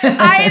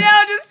 I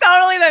know, just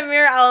totally the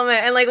mirror element.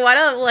 And like,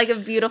 what a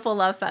beautiful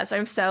love fest.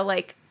 I'm so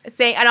like,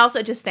 and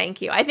also just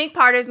thank you. I think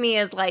part of me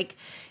is like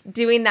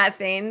doing that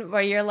thing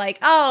where you're like,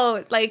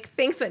 oh, like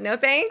thanks, but no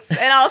thanks.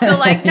 And also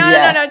like,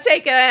 no,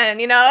 take it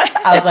in, you know?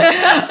 I was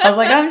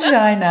like, I'm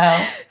shy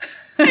now.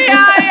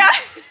 Yeah.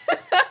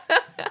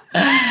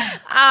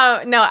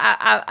 No,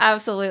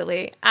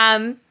 absolutely.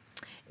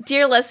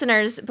 Dear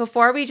listeners,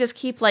 before we just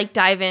keep like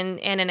diving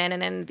in and in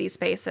and in these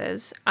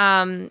spaces,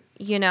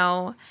 you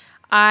know,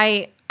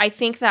 I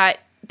think that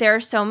there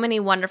are so many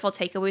wonderful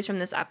takeaways from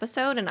this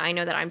episode, and I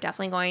know that I'm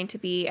definitely going to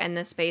be in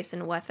this space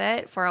and with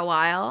it for a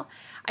while.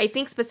 I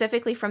think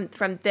specifically from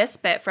this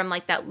bit, from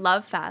like that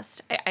Love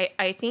Fest,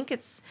 I think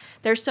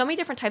there's so many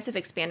different types of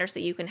expanders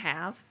that you can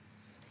have.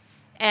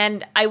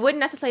 And I wouldn't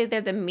necessarily say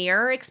they're the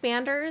mirror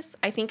expanders.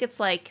 I think it's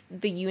like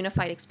the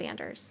unified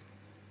expanders.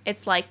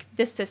 It's like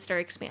the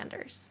sister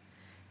expanders.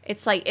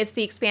 It's like, it's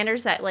the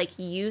expanders that like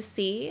you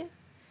see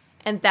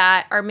and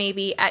that are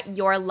maybe at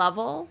your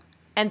level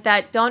and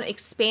that don't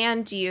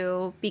expand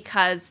you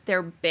because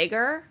they're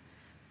bigger,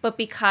 but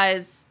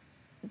because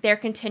they're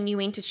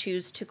continuing to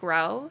choose to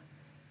grow.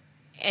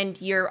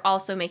 And you're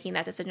also making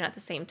that decision at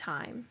the same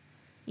time,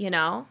 you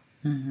know?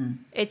 Mm-hmm.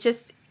 It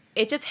just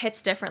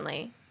hits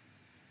differently.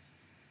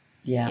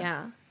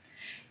 Yeah.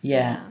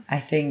 I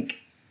think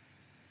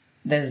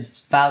there's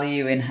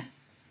value in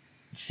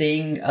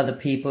seeing other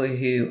people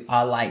who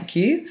are like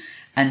you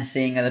and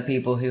seeing other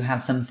people who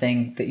have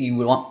something that you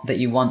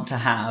want to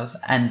have,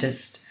 and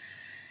just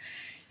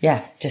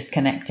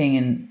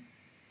connecting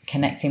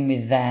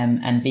with them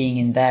and being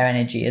in their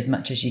energy as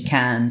much as you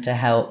can to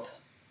help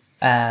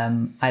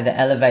either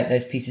elevate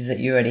those pieces that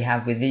you already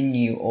have within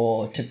you,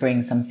 or to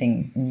bring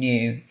something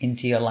new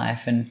into your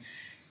life and,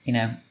 you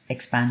know,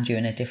 expand you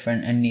in a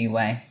different and new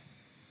way.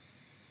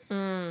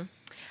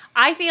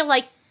 I feel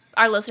like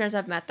our listeners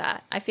have met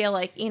that. I feel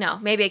like, you know,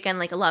 maybe again,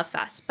 like a Love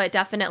Fest, but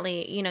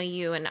definitely, you know,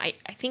 you and I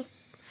think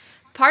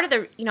part of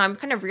the, you know, I'm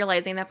kind of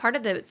realizing that part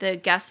of the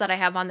guests that I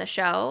have on the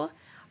show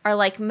are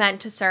like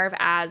meant to serve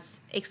as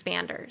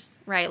expanders,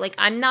 right? Like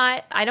I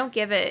don't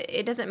give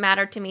it doesn't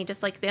matter to me,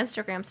 just like the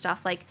Instagram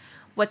stuff, like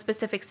what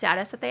specific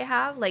status that they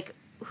have, like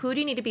who do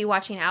you need to be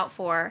watching out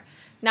for?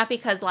 Not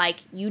because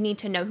like you need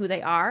to know who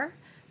they are,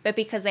 but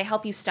because they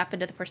help you step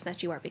into the person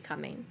that you are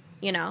becoming,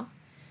 you know?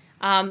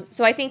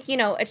 So I think, you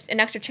know,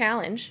 an extra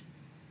challenge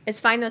is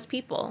find those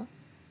people,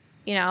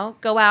 you know,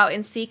 go out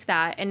and seek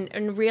that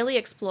and really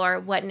explore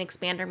what an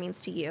expander means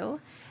to you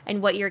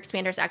and what your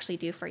expanders actually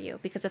do for you.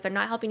 Because if they're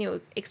not helping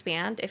you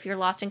expand, if you're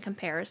lost in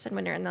comparison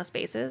when you're in those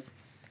spaces,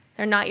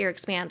 they're not your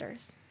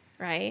expanders,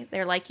 right?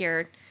 They're like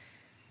your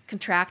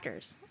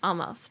contractors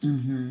almost,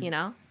 you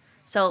know?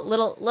 So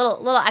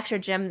little extra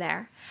gem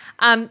there.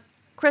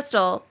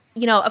 Crystal,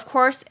 you know, of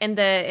course, in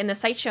the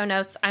site show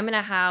notes, I'm going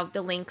to have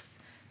the links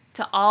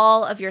to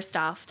all of your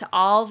stuff, to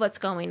all of what's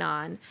going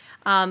on.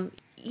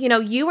 You know,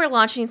 you are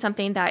launching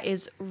something that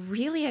is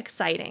really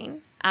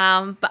exciting,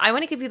 but I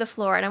want to give you the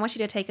floor and I want you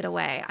to take it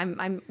away.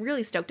 I'm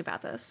really stoked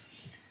about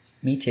this.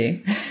 Me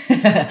too.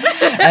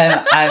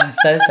 I'm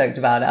so stoked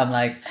about it. I'm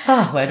like,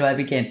 where do I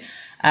begin?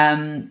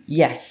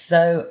 Yes.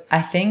 So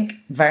I think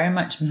very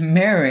much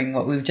mirroring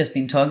what we've just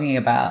been talking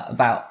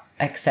about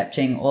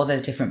accepting all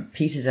those different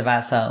pieces of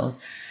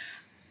ourselves,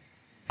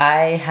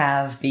 I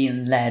have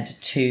been led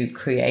to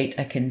create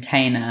a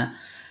container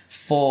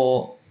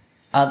for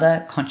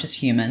other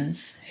conscious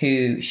humans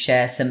who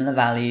share similar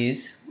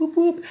values, whoop,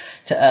 whoop,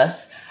 to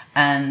us,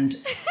 and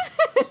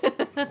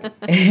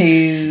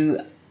who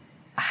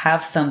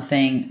have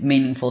something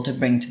meaningful to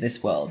bring to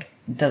this world.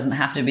 It doesn't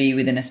have to be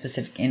within a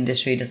specific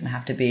industry, it doesn't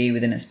have to be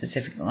within a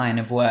specific line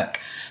of work,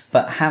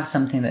 but have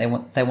something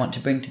that they want to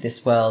bring to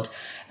this world,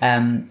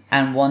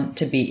 and want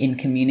to be in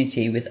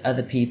community with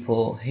other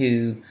people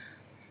who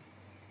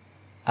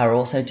are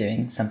also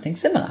doing something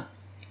similar.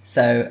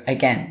 So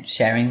again,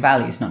 sharing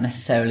values, not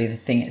necessarily the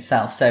thing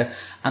itself. So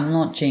I'm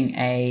launching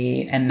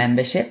a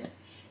membership.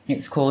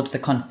 It's called The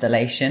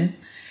Constellation.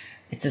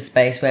 It's a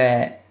space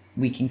where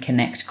we can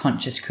connect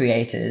conscious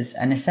creators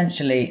and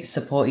essentially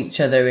support each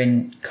other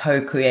in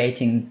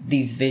co-creating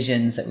these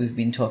visions that we've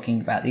been talking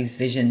about, these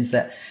visions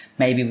that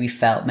maybe we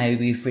felt, maybe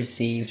we've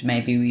received,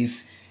 maybe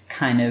we've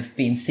kind of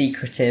been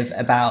secretive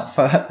about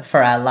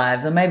for our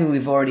lives, or maybe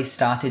we've already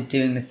started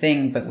doing the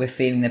thing, but we're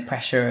feeling the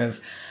pressure of,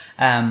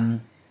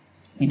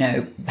 you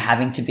know,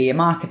 having to be a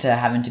marketer,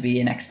 having to be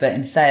an expert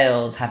in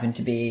sales, having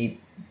to be,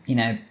 you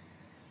know,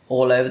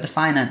 all over the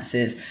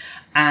finances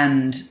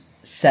and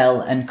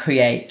sell and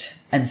create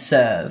and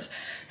serve.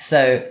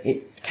 So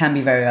it can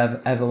be very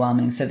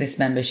overwhelming. So this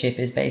membership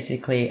is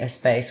basically a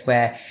space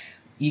where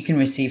you can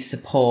receive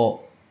support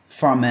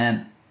from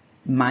a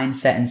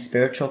mindset and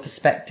spiritual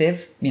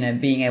perspective, you know,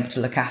 being able to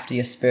look after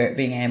your spirit,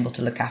 being able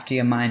to look after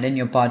your mind and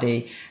your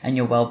body and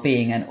your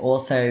well-being, and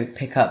also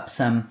pick up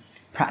some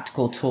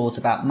practical tools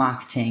about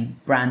marketing,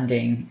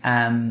 branding,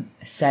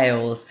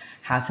 sales,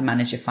 how to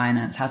manage your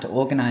finance, how to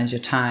organize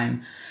your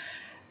time,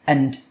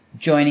 and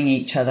joining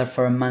each other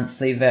for a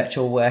monthly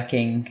virtual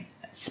working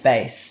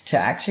space to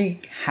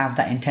actually have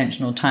that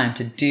intentional time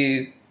to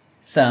do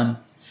some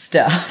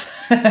stuff.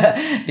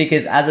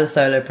 Because as a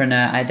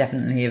solopreneur, I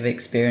definitely have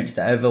experienced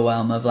the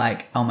overwhelm of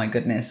like, oh my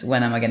goodness,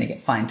 when am I going to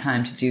find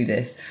time to do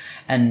this?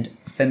 And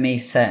for me,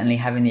 certainly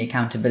having the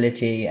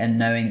accountability and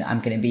knowing that I'm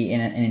going to be in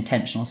an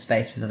intentional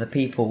space with other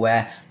people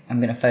where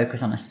I'm going to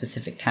focus on a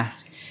specific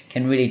task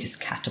can really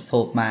just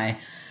catapult my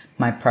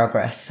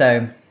progress.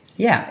 So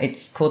yeah,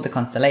 it's called The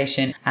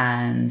Constellation,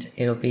 and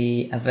it'll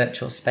be a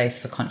virtual space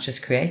for conscious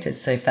creators.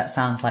 So if that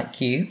sounds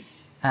like you,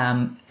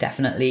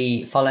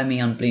 definitely follow me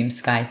on Bloom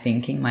Sky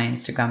Thinking, my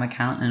Instagram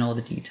account, and all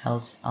the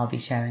details I'll be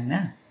sharing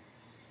there.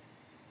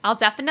 I'll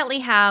definitely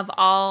have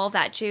all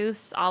that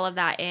juice, all of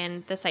that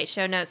in the site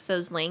show notes,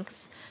 those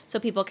links, so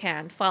people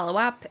can follow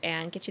up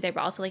and get you there.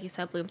 But also, like you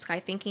said, Bloom Sky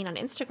Thinking on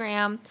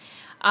Instagram.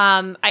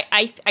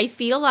 I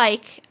feel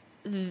like,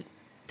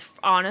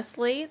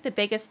 honestly, the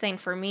biggest thing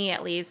for me,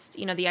 at least,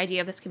 the idea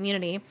of this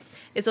community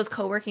is those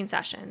co-working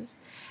sessions.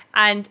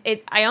 And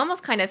I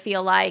almost kind of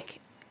feel like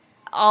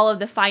all of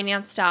the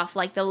finance stuff,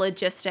 like the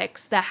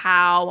logistics, the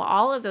how,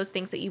 all of those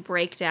things that you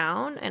break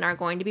down and are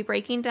going to be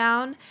breaking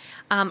down,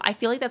 I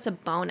feel like that's a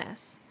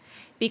bonus,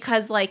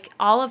 because like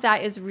all of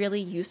that is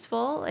really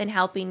useful in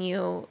helping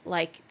you,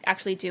 like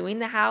actually doing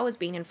the how is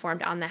being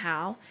informed on the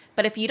how.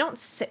 But if you don't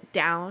sit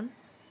down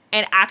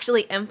and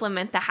actually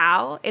implement the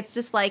how, it's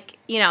just like,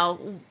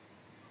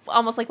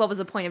 almost like, what was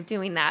the point of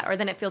doing that? Or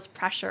then it feels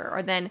pressure,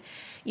 or then,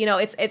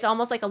 it's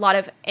almost like a lot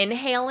of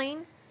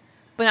inhaling,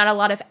 but not a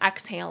lot of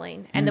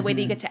exhaling. And the way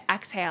that you get to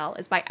exhale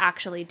is by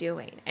actually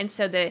doing. And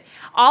so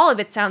all of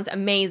it sounds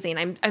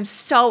amazing. I'm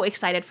so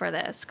excited for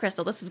this,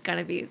 Crystal. This is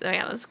gonna be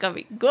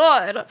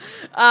good. But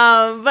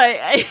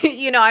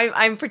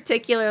I'm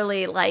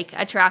particularly like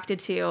attracted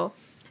to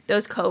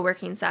those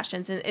co-working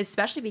sessions, and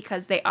especially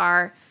because they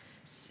are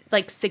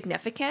like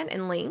significant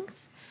in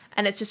length,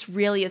 and it's just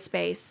really a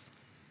space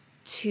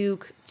to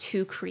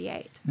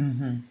create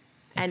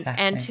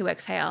and to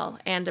exhale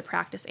and to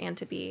practice and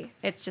to be.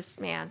 It's just,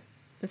 man,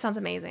 it sounds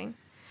amazing.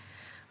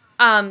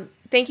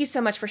 Thank you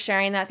so much for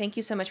sharing that. Thank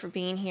you so much for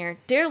being here.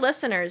 Dear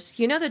listeners,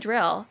 you know the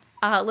drill.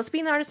 Let's be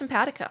an artist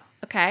simpatico,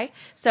 okay?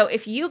 So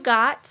if you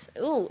got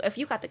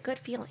the good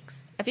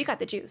feelings, if you got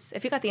the juice,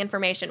 if you got the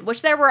information,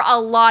 which there were a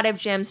lot of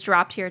gems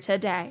dropped here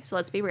today, so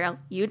let's be real,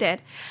 you did,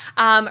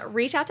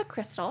 reach out to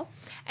Crystal,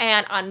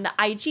 and on the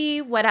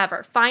IG,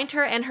 whatever, find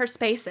her in her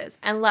spaces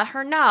and let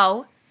her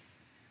know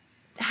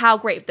how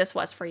great this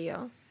was for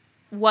you,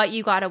 what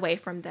you got away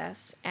from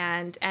this,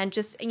 and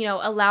just,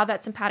 allow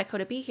that simpatico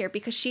to be here,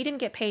 because she didn't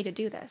get paid to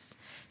do this.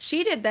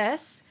 She did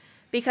this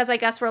because I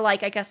guess we're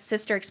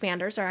sister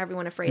expanders, or however you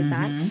want to phrase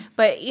that.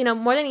 But,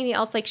 more than anything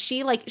else,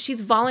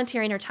 she's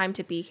volunteering her time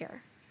to be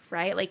here,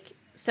 right?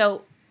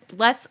 So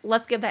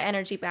let's give that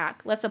energy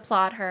back. Let's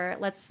applaud her.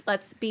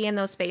 Let's be in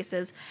those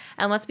spaces,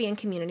 and let's be in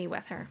community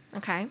with her.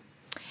 Okay.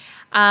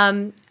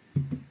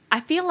 I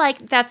feel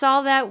like that's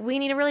all that we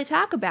need to really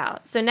talk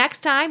about. So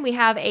next time we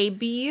have a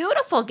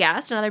beautiful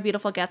guest, another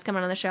beautiful guest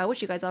coming on the show, which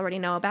you guys already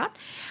know about.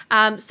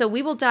 So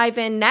we will dive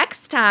in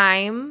next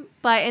time.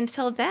 But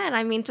until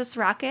then, just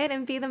rock it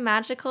and be the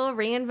magical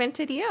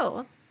reinvented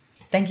you.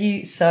 Thank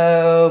you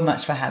so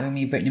much for having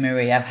me, Brittany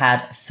Marie. I've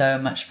had so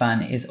much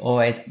fun. It is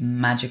always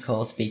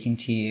magical speaking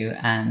to you.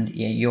 And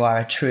yeah, you are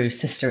a true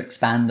sister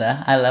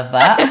expander. I love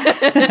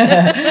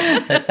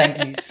that. So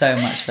thank you so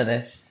much for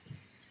this.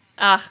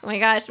 Oh my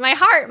gosh, my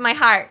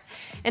heart.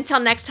 Until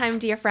next time,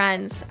 dear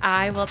friends,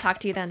 I will talk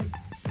to you then.